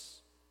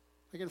focus.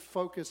 I can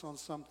focus on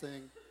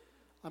something.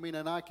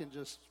 And I can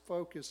just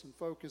focus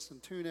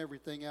and tune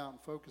everything out and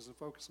focus.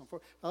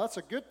 Now, that's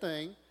a good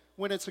thing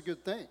when it's a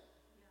good thing.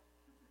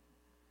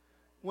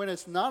 When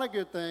it's not a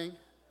good thing,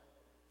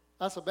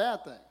 that's a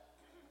bad thing,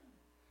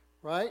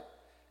 right?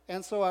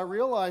 And so I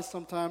realize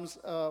sometimes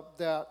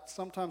that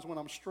sometimes when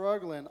I'm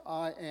struggling,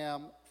 I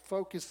am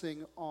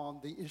focusing on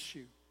the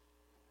issue.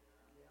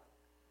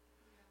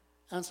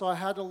 And so I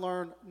had to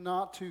learn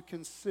not to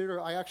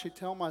consider. I actually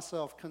tell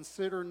myself,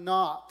 consider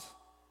not.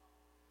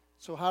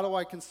 So how do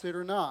I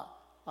consider not?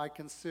 I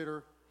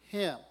consider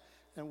him.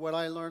 And what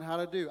I learned how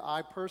to do,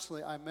 I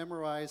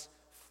memorize.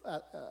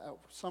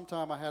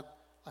 Sometime I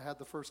had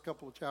the first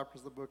couple of chapters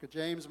of the book of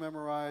James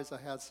memorized.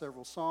 I had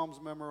several Psalms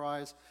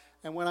memorized.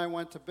 And when I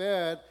went to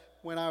bed,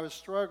 when I was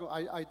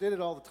struggling, I did it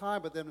all the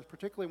time, but then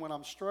particularly when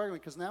I'm struggling,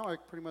 because now I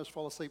pretty much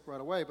fall asleep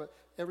right away, but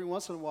every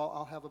once in a while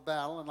I'll have a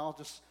battle, and I'll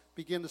just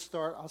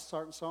I'll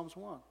start in Psalms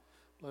 1.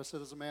 Blessed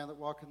is the man that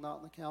walketh not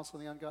in the counsel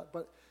of the ungodly.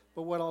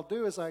 But what I'll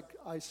do is I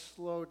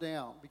slow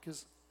down,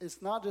 because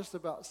it's not just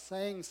about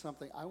saying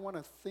something. I want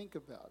to think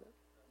about it.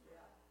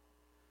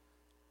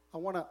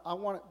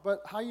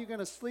 But how are you going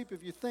to sleep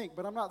if you think?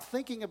 But I'm not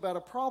thinking about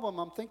a problem.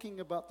 I'm thinking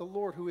about the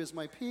Lord who is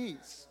my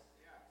peace.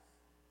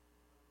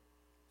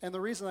 And the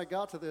reason I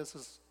got to this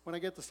is when I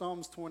get to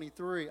Psalms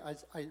 23,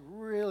 I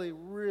really,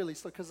 really,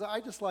 because I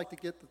just like to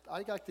get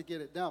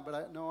it down. But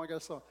I got to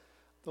say,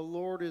 the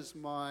Lord is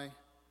my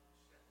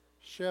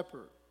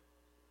shepherd.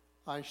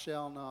 I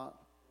shall not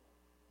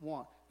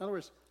want. In other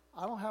words,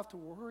 I don't have to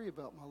worry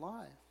about my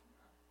life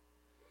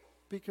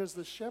because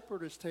the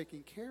shepherd is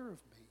taking care of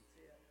me.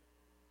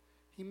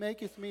 He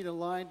maketh me to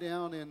lie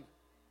down in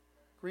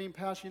green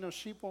pasture.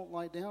 Sheep won't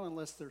lie down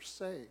unless they're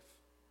safe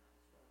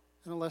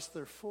and unless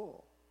they're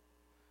full.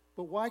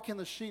 But why can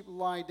the sheep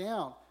lie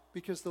down?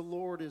 Because the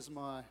Lord is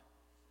my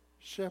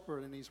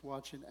shepherd and he's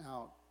watching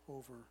out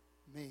over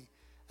me.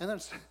 And then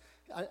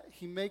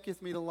he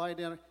maketh me to lie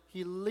down.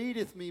 He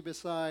leadeth me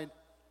beside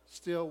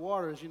still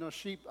waters.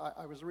 Sheep,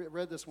 I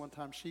read this one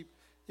time, sheep,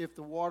 if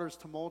the water's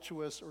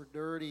tumultuous or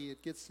dirty,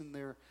 it gets in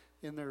their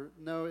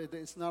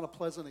it's not a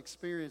pleasant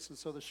experience. And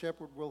so the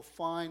shepherd will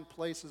find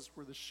places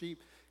where the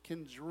sheep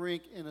can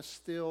drink in a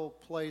still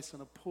place,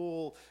 in a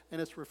pool, and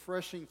it's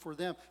refreshing for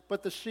them.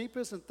 But the sheep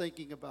isn't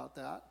thinking about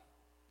that.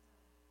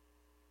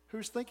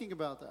 Who's thinking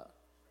about that?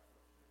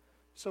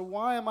 So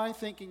why am I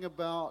thinking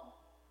about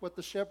what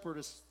the shepherd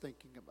is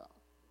thinking about?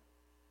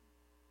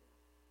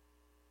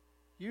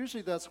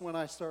 Usually that's when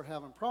I start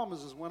having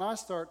problems, is when I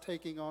start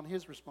taking on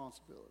his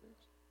responsibilities.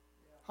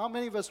 How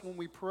many of us, when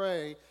we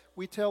pray,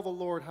 we tell the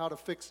Lord how to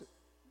fix it?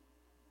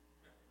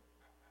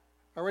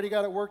 Already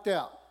got it worked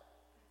out.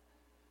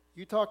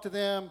 You talk to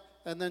them,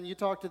 and then you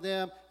talk to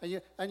them,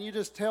 and you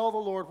just tell the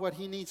Lord what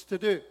he needs to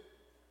do.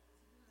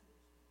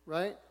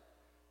 Right?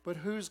 But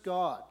who's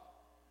God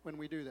when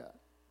we do that?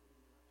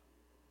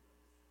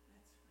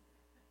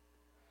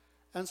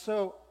 And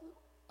so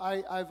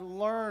I've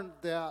learned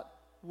that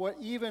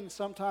even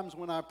sometimes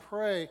when I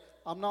pray,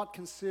 I'm not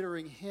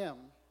considering him.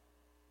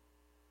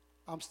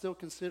 I'm still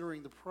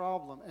considering the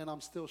problem, and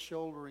I'm still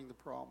shouldering the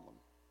problem.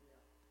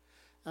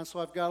 And so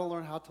I've got to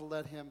learn how to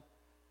let him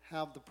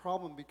have the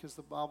problem, because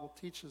the Bible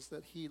teaches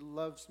that he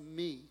loves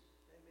me.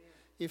 Amen.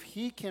 If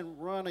he can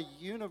run a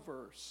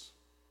universe,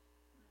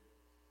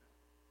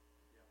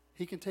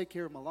 he can take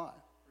care of my life.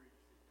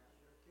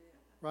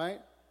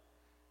 Right?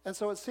 And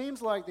so it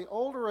seems like the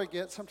older I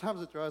get,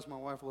 sometimes it drives my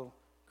wife a little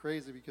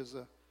crazy, because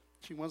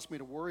she wants me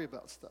to worry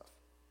about stuff.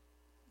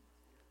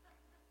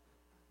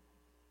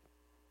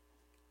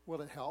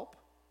 Will it help?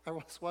 I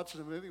was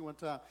watching a movie one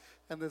time,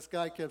 and this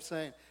guy kept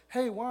saying,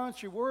 "Hey, why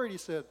aren't you worried?" He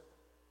said,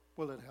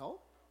 "Will it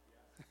help?"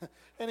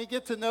 And he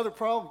gets another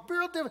problem.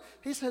 Real different.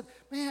 He said,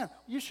 "Man,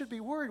 you should be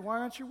worried. Why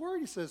aren't you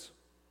worried?" He says,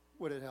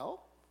 "Would it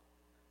help?"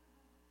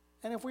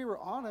 And if we were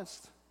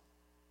honest,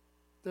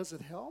 does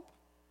it help?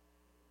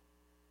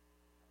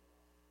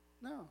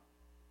 No.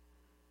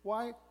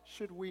 Why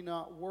should we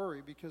not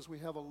worry? Because we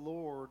have a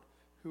Lord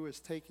who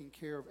is taking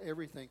care of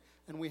everything,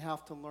 and we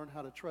have to learn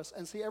how to trust.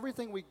 And see,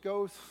 everything we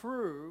go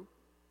through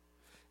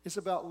is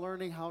about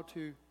learning how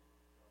to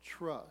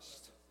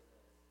trust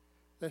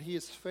that he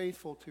is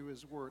faithful to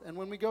his word. And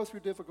when we go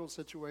through difficult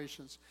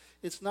situations,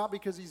 it's not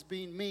because he's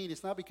being mean,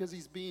 it's not because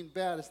he's being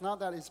bad, it's not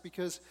that, it's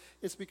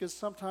because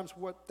sometimes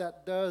what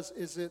that does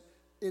is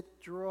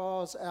it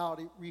draws out,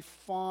 it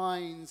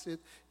refines,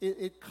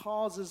 it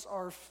causes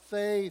our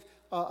faith,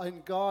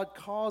 and God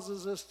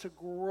causes us to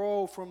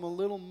grow from a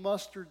little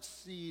mustard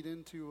seed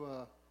into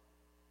a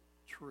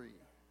tree.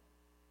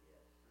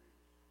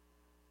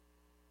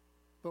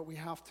 But we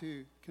have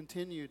to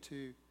continue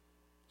to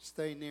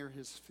stay near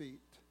his feet.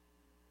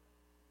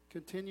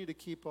 Continue to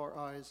keep our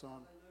eyes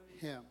on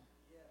him.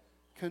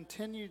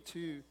 Continue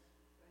to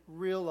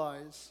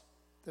realize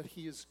that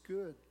he is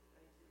good.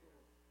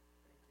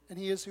 And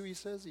he is who he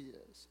says he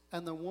is.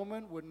 And the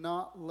woman would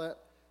not let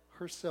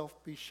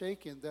herself be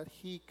shaken that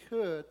he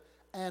could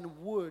and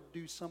would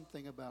do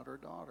something about her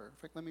daughter. In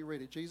fact, let me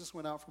read it. Jesus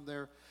went out from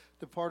there,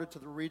 departed to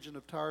the region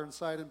of Tyre and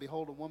Sidon.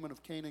 Behold, a woman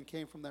of Canaan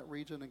came from that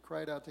region and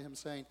cried out to him,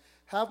 saying,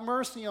 "Have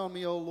mercy on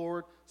me, O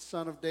Lord,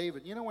 son of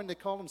David." You know, when they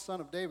call him son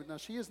of David, now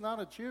she is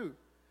not a Jew,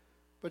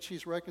 but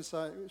she's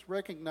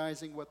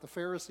recognizing what the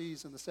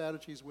Pharisees and the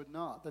Sadducees would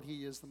not, that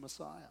he is the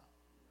Messiah.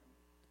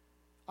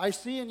 "I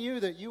see in you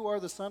that you are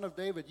the son of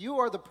David. You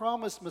are the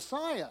promised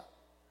Messiah."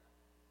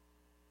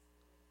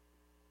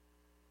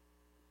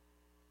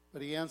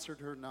 But he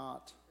answered her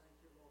not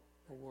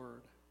a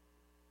word.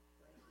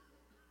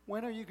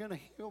 "When are you going to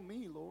heal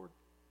me, Lord?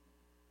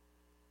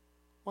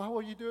 Why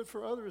will you do it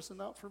for others and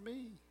not for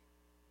me?"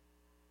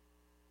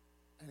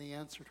 And he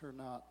answered her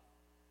not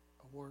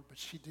a word, but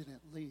she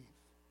didn't leave.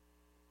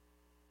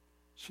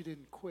 She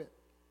didn't quit.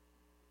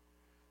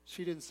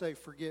 She didn't say,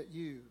 "Forget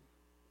you."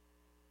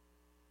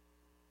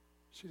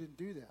 She didn't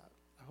do that.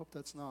 I hope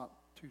that's not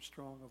too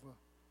strong of a...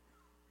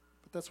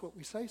 But that's what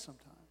we say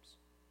sometimes.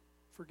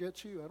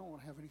 "Forget you. I don't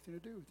want to have anything to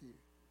do with you."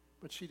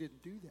 But she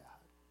didn't do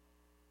that.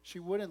 She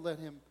wouldn't let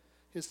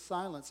his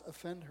silence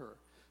offend her.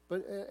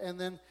 And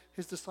then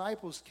his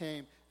disciples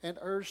came and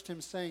urged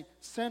him, saying,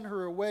 "Send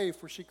her away,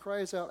 for she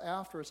cries out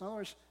after us." In other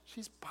words,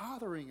 she's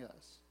bothering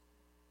us.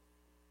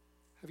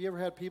 Have you ever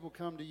had people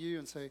come to you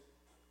and say,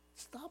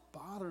 "Stop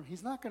bothering him.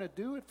 He's not going to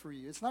do it for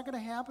you. It's not going to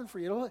happen for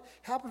you. It'll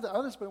happen to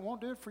others, but it won't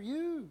do it for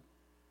you."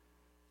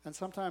 And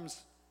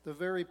sometimes the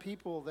very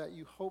people that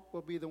you hope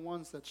will be the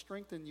ones that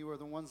strengthen you are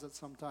the ones that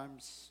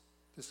sometimes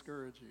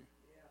discourage you.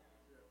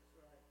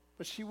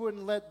 But she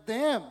wouldn't let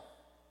them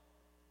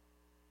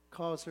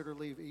cause her to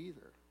leave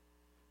either.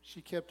 She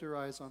kept her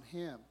eyes on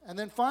him. And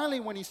then finally,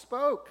 when he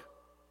spoke,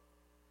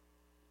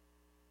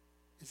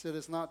 he said,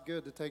 "It's not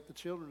good to take the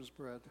children's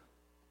bread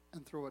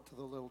and throw it to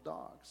the little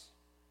dogs."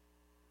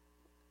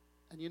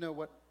 And you know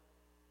what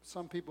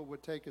some people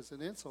would take as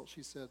an insult?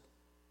 She said,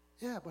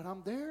 "Yeah, but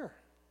I'm there.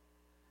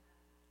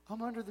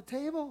 I'm under the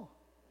table.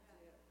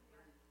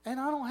 And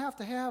I don't have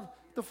to have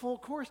the full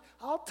course.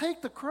 I'll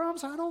take the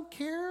crumbs. I don't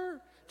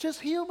care.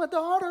 Just heal my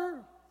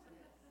daughter."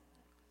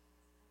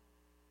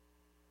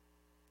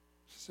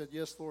 She said,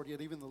 "Yes, Lord,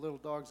 yet even the little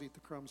dogs eat the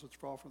crumbs which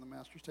fall from the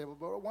master's table."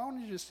 But what I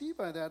wanted you to see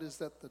by that is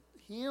that the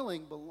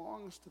healing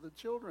belongs to the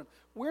children.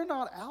 We're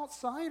not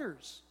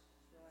outsiders.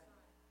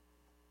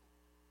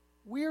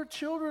 We are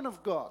children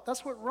of God.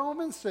 That's what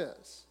Romans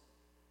says.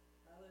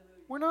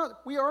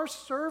 We are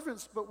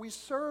servants, but we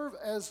serve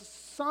as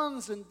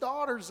sons and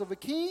daughters of a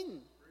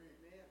king.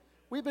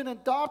 We've been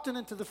adopted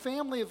into the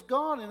family of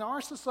God. In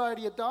our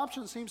society,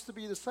 adoption seems to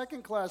be the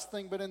second-class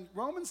thing, but in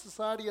Roman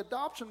society,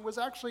 adoption was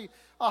actually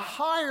a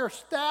higher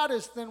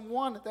status than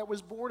one that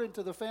was born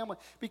into the family,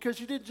 because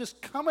you didn't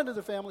just come into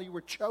the family, you were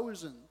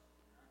chosen.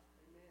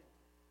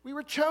 We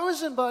were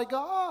chosen by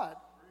God.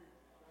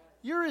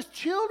 You're his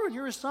children,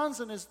 you're his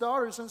sons and his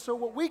daughters. And so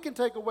what we can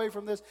take away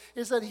from this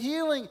is that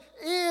healing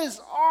is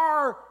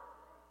our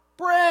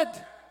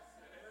bread.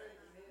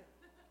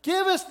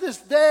 Give us this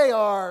day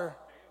our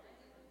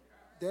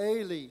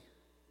daily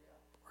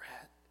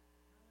bread.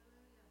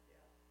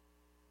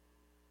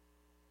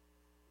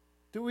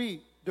 Do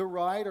we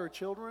deride our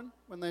children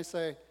when they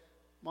say,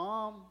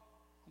 Mom,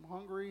 I'm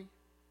hungry.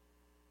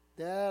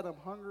 Dad, I'm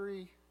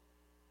hungry.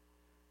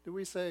 Do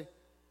we say,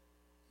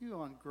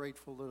 you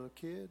ungrateful little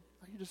kid,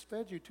 I just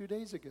fed you 2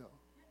 days ago?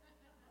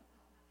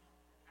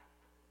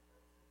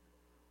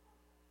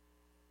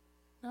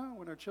 No,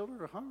 when our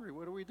children are hungry,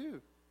 what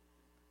do?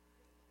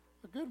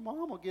 A good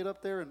mom will get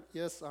up there and,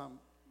 yes,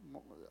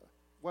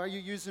 why are you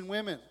using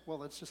women? Well,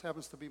 that just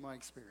happens to be my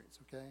experience,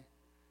 okay?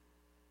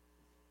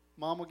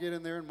 Mom will get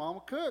in there and mom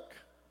will cook.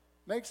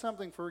 Make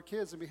something for her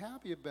kids and be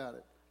happy about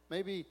it.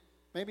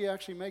 Maybe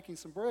actually making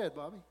some bread,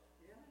 Bobby.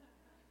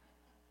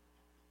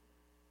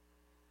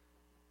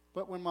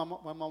 But when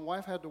my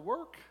wife had to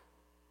work,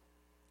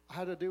 I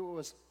had to do what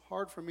was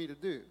hard for me to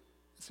do.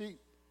 See,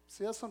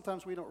 that's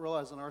sometimes we don't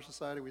realize in our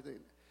society. We think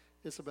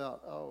it's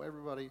about,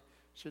 everybody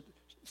should.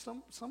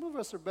 Some of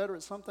us are better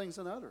at some things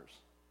than others.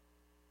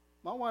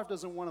 My wife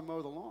doesn't want to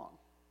mow the lawn.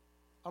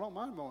 I don't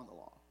mind mowing the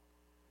lawn.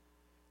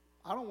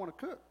 I don't want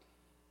to cook.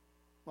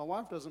 My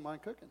wife doesn't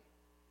mind cooking.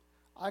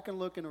 I can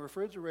look in the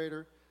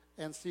refrigerator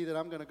and see that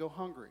I'm going to go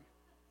hungry.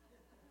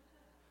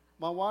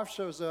 My wife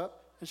shows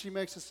up and she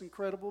makes this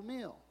incredible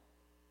meal.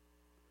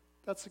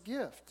 That's a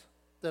gift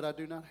that I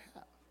do not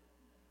have.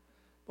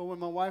 But when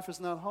my wife is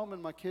not home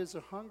and my kids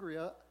are hungry,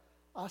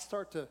 I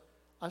start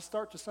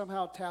to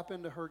somehow tap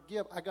into her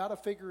gift. I got to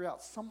figure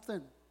out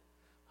something.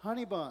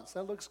 Honey buns,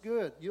 that looks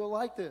good. You'll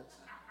like this.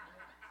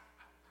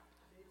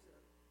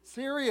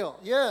 Cereal,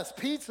 yes,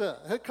 pizza.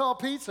 They call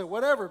pizza,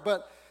 whatever.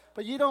 But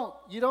you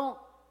don't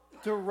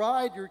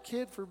deride your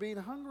kid for being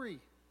hungry.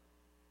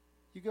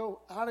 You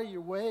go out of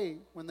your way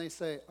when they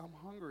say, I'm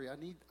hungry, I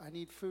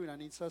need food, I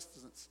need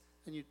sustenance,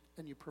 and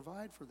you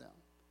provide for them.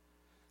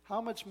 How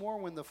much more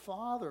when the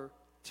Father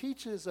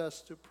teaches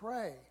us to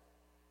pray,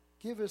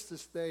 give us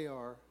this day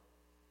our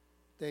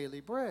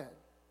daily bread.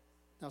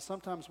 Now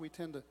sometimes we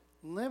tend to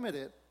limit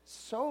it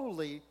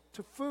solely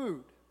to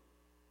food,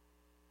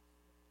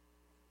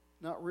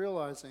 not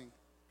realizing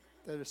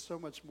that it's so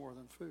much more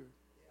than food.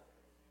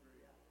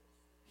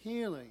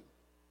 Healing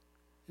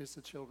is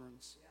the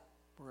children's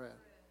bread.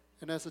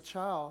 And as a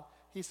child,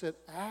 he said,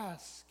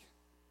 ask,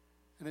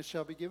 and it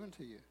shall be given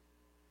to you.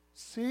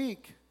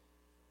 Seek,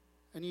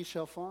 and ye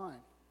shall find.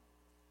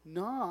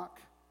 Knock,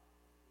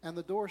 and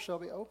the door shall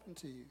be opened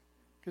to you.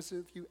 Because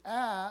if you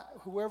ask,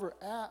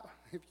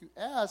 if you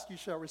ask, you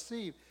shall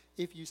receive.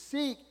 If you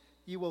seek,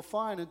 you will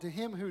find. And to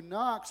him who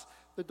knocks,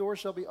 the door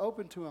shall be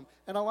opened to him.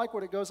 And I like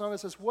what it goes on. It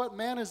says, what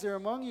man is there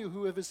among you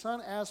who, if his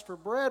son asks for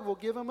bread, will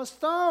give him a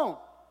stone?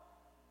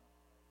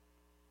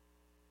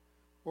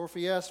 Or if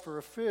he asks for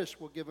a fish,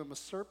 will give him a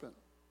serpent?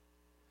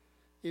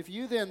 If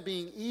you then,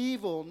 being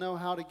evil, know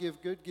how to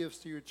give good gifts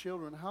to your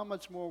children, how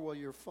much more will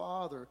your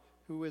Father,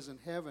 who is in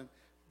heaven,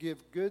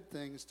 give good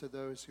things to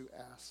those who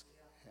ask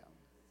him?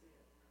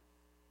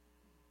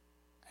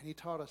 And he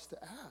taught us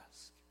to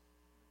ask.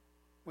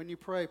 When you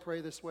pray,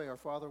 pray this way. Our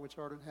Father which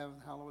art in heaven,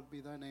 hallowed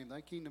be thy name. Thy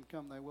kingdom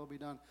come, thy will be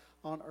done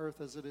on earth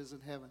as it is in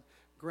heaven.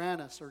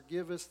 Grant us or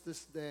give us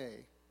this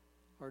day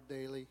our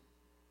daily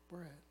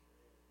bread.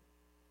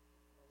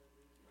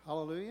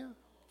 Hallelujah.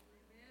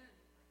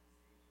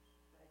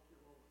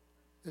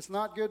 It's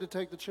not good to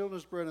take the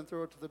children's bread and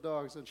throw it to the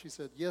dogs. And she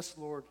said, yes,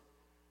 Lord.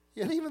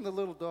 Yet even the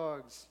little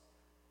dogs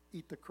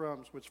eat the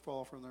crumbs which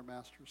fall from their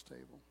master's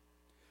table.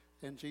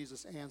 And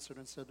Jesus answered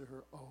and said to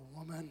her, oh,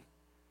 woman,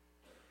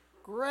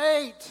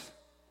 great.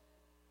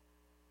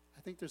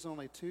 I think there's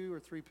only 2 or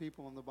 3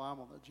 people in the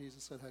Bible that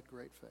Jesus said had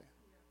great faith.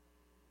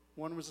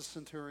 One was a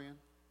centurion,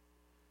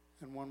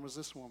 and one was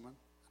this woman.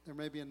 There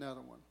may be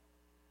another one.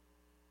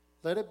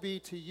 Let it be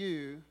to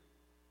you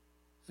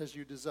as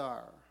you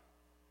desire.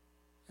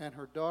 And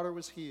her daughter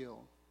was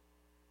healed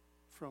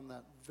from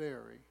that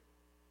very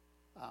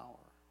hour.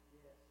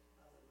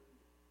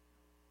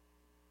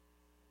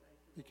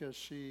 Because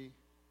she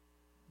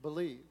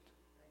believed.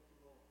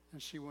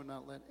 And she would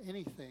not let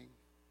anything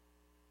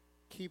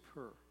keep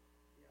her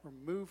or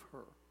move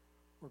her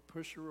or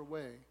push her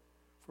away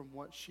from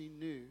what she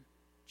knew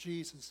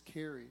Jesus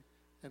carried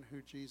and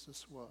who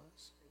Jesus was.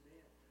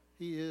 Amen.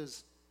 He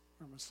is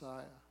our Messiah.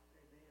 Amen.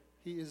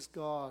 He is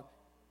God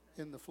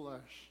in the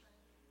flesh.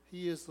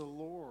 He is the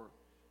Lord.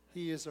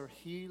 He is our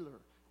healer.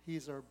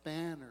 He's our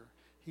banner.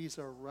 He's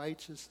our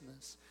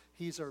righteousness.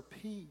 He's our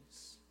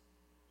peace.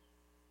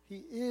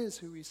 He is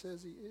who he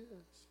says he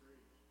is.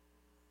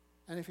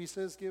 And if he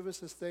says, give us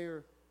this day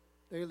our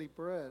daily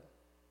bread,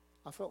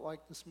 I felt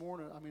like this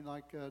morning,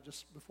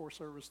 just before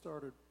service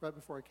started, right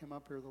before I came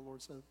up here, the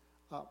Lord said,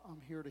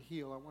 I'm here to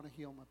heal. I want to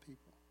heal my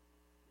people.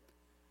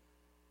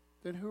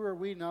 Then who are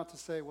we not to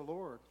say, well,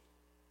 Lord,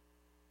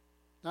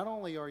 not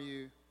only are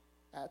you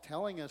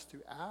telling us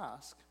to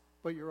ask,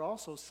 but you're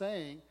also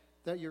saying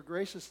that you're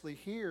graciously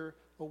here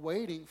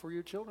awaiting for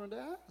your children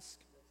to ask.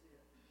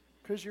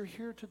 Because you're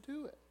here to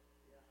do it.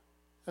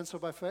 And so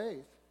by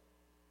faith,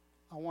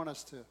 I want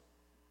us to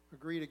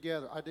agree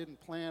together. I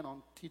didn't plan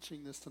on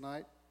teaching this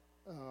tonight,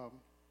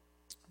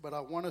 but I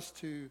want us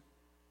to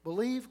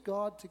believe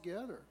God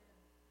together.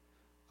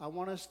 I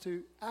want us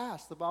to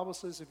ask. The Bible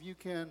says if you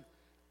can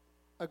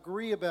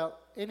agree about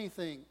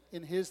anything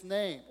in his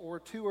name, or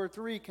 2 or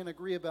 3 can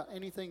agree about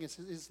anything in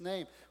his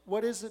name.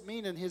 What does it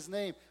mean in his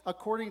name?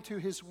 According to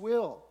his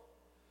will.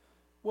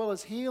 Well,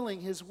 is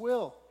healing his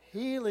will?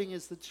 Healing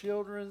is the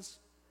children's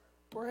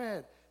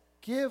bread.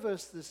 Give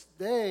us this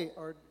day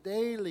our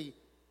daily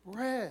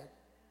bread.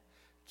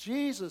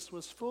 Jesus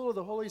was full of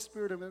the Holy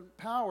Spirit and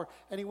power,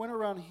 and he went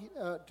around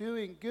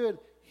doing good,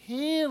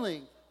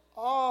 healing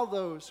all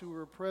those who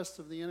were oppressed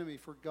of the enemy,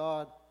 for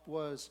God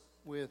was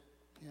with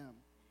him.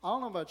 I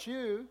don't know about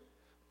you,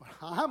 but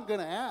I'm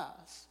going to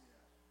ask.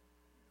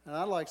 And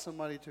I'd like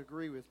somebody to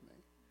agree with me.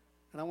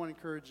 And I want to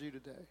encourage you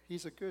today.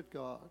 He's a good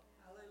God.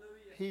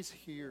 Hallelujah. He's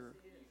here.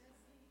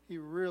 He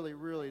really,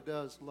 really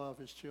does love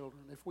his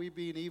children. If we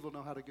being evil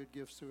know how to give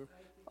gifts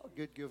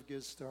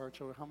to our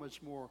children, how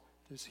much more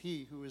does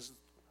he who is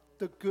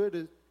the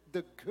goodest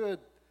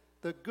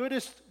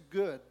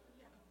good.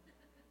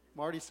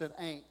 Marty said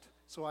ain't,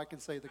 so I can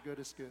say the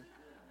goodest good.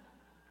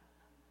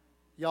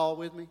 Y'all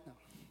with me? No.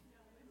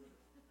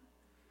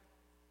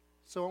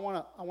 So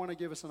I want to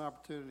give us an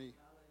opportunity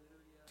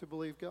to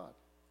believe God,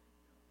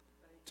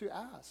 to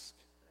ask,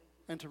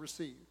 and to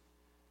receive.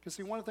 Because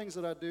see, one of the things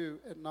that I do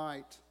at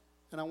night,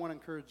 and I want to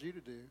encourage you to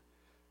do,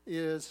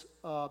 is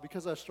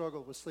because I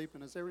struggle with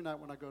sleeping, is every night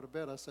when I go to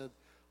bed, I said,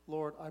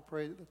 Lord, I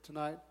pray that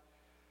tonight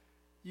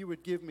you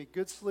would give me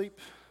good sleep,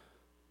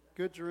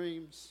 good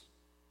dreams,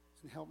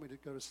 and help me to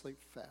go to sleep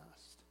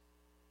fast.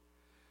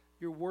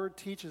 Your word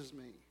teaches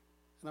me,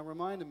 and I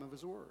remind him of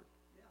his word,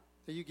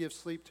 that you give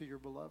sleep to your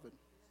beloved.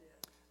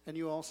 And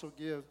you also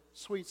give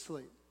sweet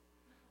sleep.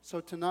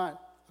 So tonight,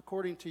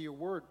 according to your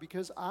word,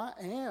 because I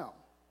am,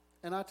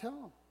 and I tell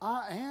him,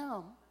 I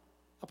am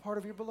a part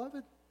of your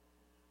beloved.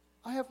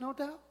 I have no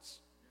doubts.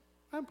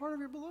 I'm part of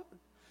your beloved.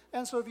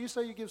 And so if you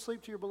say you give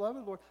sleep to your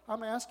beloved, Lord,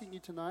 I'm asking you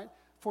tonight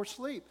for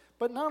sleep.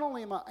 But not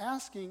only am I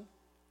asking,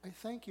 I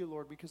thank you,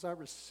 Lord, because I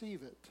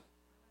receive it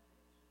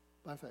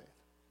by faith.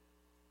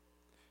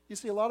 You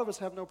see, a lot of us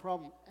have no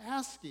problem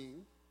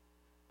asking,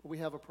 but we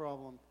have a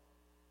problem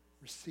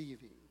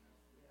receiving.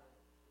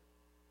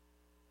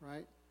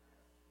 Right?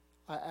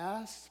 I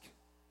ask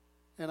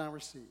and I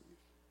receive.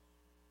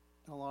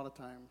 And a lot of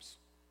times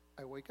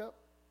I wake up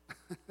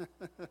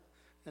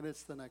and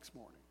it's the next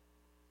morning.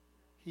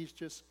 He's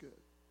just good.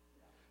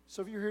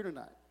 So if you're here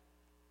tonight,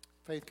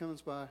 faith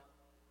comes by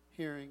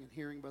hearing, and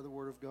hearing by the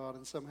word of God,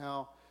 and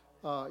somehow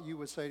you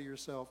would say to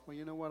yourself, well,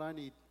 you know what? I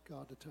need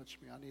God to touch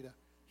me. I need a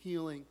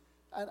healing.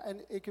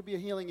 And it could be a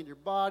healing in your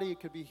body.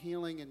 It could be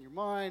healing in your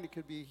mind. It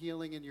could be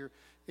healing in your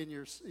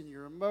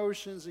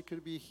emotions. It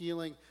could be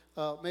healing.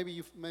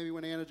 Maybe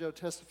when Anna Jo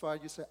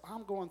testified, you say,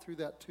 "I'm going through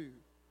that too.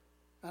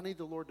 I need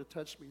the Lord to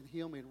touch me and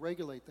heal me and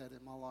regulate that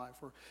in my life."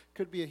 Or it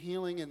could be a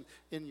healing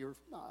in your.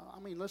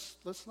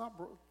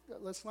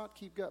 Let's not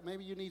keep God.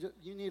 Maybe you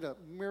need a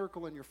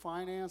miracle in your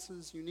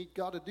finances. You need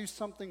God to do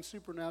something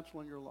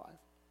supernatural in your life.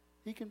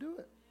 He can do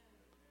it.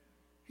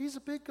 He's a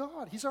big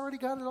God. He's already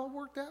got it all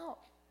worked out.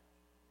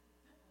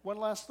 One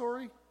last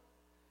story.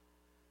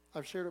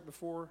 I've shared it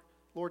before.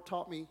 Lord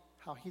taught me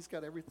how he's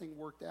got everything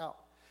worked out.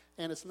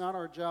 And it's not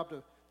our job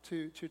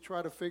to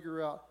try to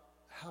figure out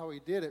how he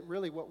did it.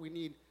 Really what we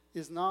need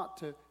is not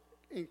to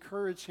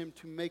encourage him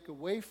to make a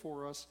way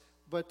for us,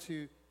 but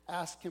to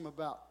ask him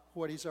about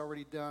what he's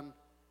already done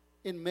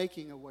in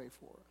making a way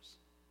for us.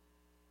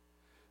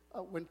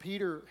 When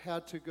Peter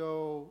had to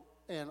go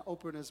and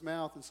open his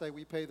mouth and say,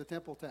 we pay the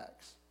temple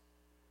tax.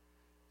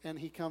 And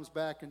he comes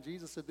back, and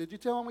Jesus said, did you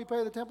tell him we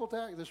pay the temple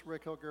tax? This is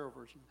Rick Helgaro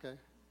version, okay?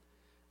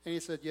 And he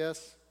said,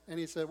 yes. And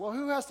he said, well,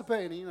 who has to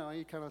pay? And,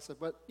 he kind of said,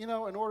 but, in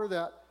order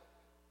that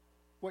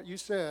what you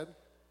said,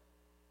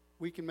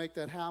 we can make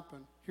that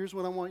happen, here's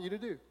what I want you to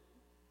do.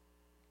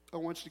 I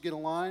want you to get a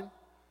line.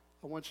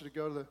 I want you to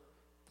go to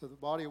the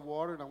body of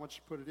water, and I want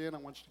you to put it in. I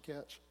want you to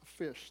catch a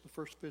fish. The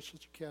first fish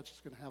that you catch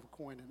is going to have a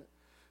coin in it.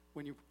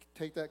 When you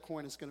take that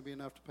coin, it's going to be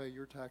enough to pay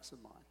your tax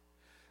and mine.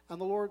 And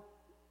the Lord,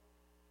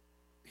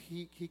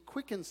 He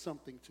quickened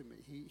something to me.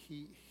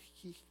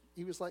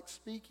 He was like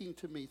speaking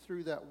to me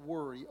through that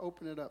word. He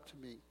opened it up to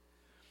me.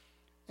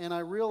 And I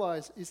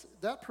realized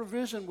that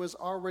provision was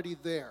already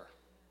there.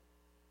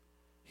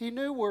 He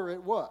knew where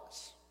it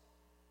was.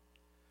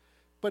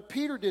 But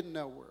Peter didn't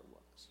know where it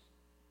was.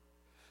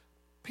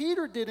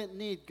 Peter didn't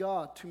need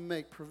God to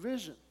make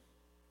provision.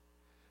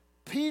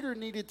 Peter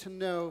needed to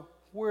know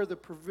where the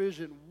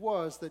provision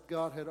was that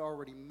God had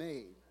already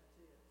made.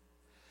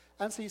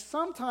 And see,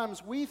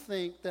 sometimes we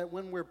think that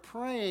when we're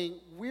praying,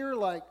 we're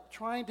like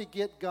trying to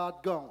get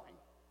God going.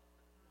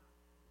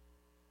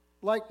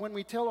 Like when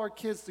we tell our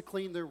kids to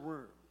clean their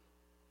room.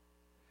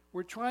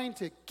 We're trying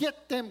to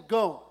get them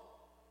going.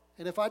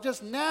 And if I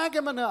just nag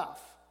them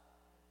enough,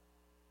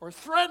 or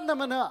threaten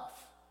them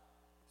enough,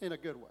 in a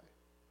good way,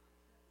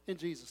 in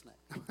Jesus' name,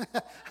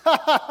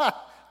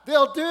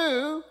 they'll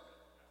do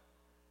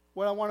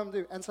what I want them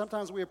to do. And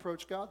sometimes we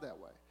approach God that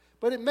way.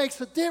 But it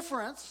makes a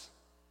difference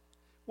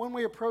when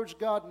we approach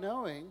God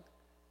knowing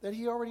that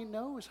he already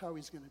knows how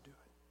he's going to do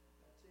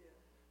it.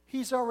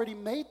 He's already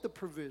made the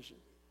provision.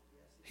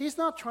 He's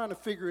not trying to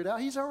figure it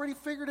out. He's already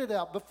figured it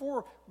out.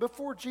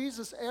 Before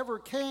Jesus ever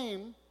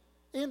came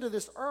into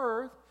this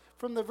earth,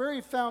 from the very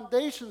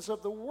foundations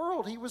of the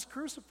world, he was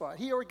crucified.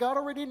 God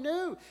already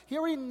knew. He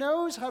already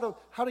knows how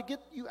to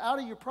get you out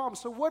of your problem.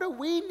 So what do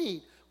we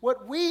need?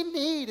 What we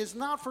need is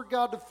not for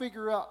God to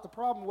figure out the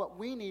problem. What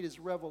we need is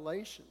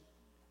revelation.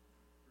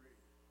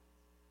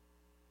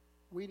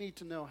 We need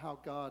to know how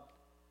God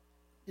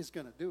is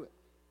going to do it.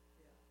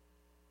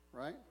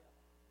 Right?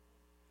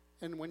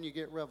 And when you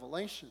get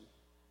revelation,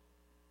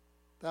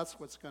 that's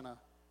what's going to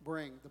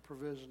bring the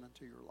provision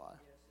into your life.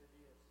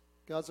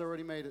 God's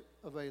already made it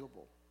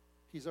available.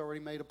 He's already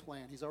made a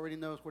plan. He already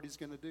knows what he's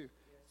going to do.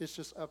 It's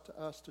just up to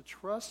us to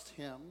trust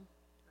him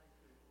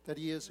that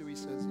he is who he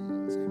says he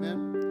is. Amen?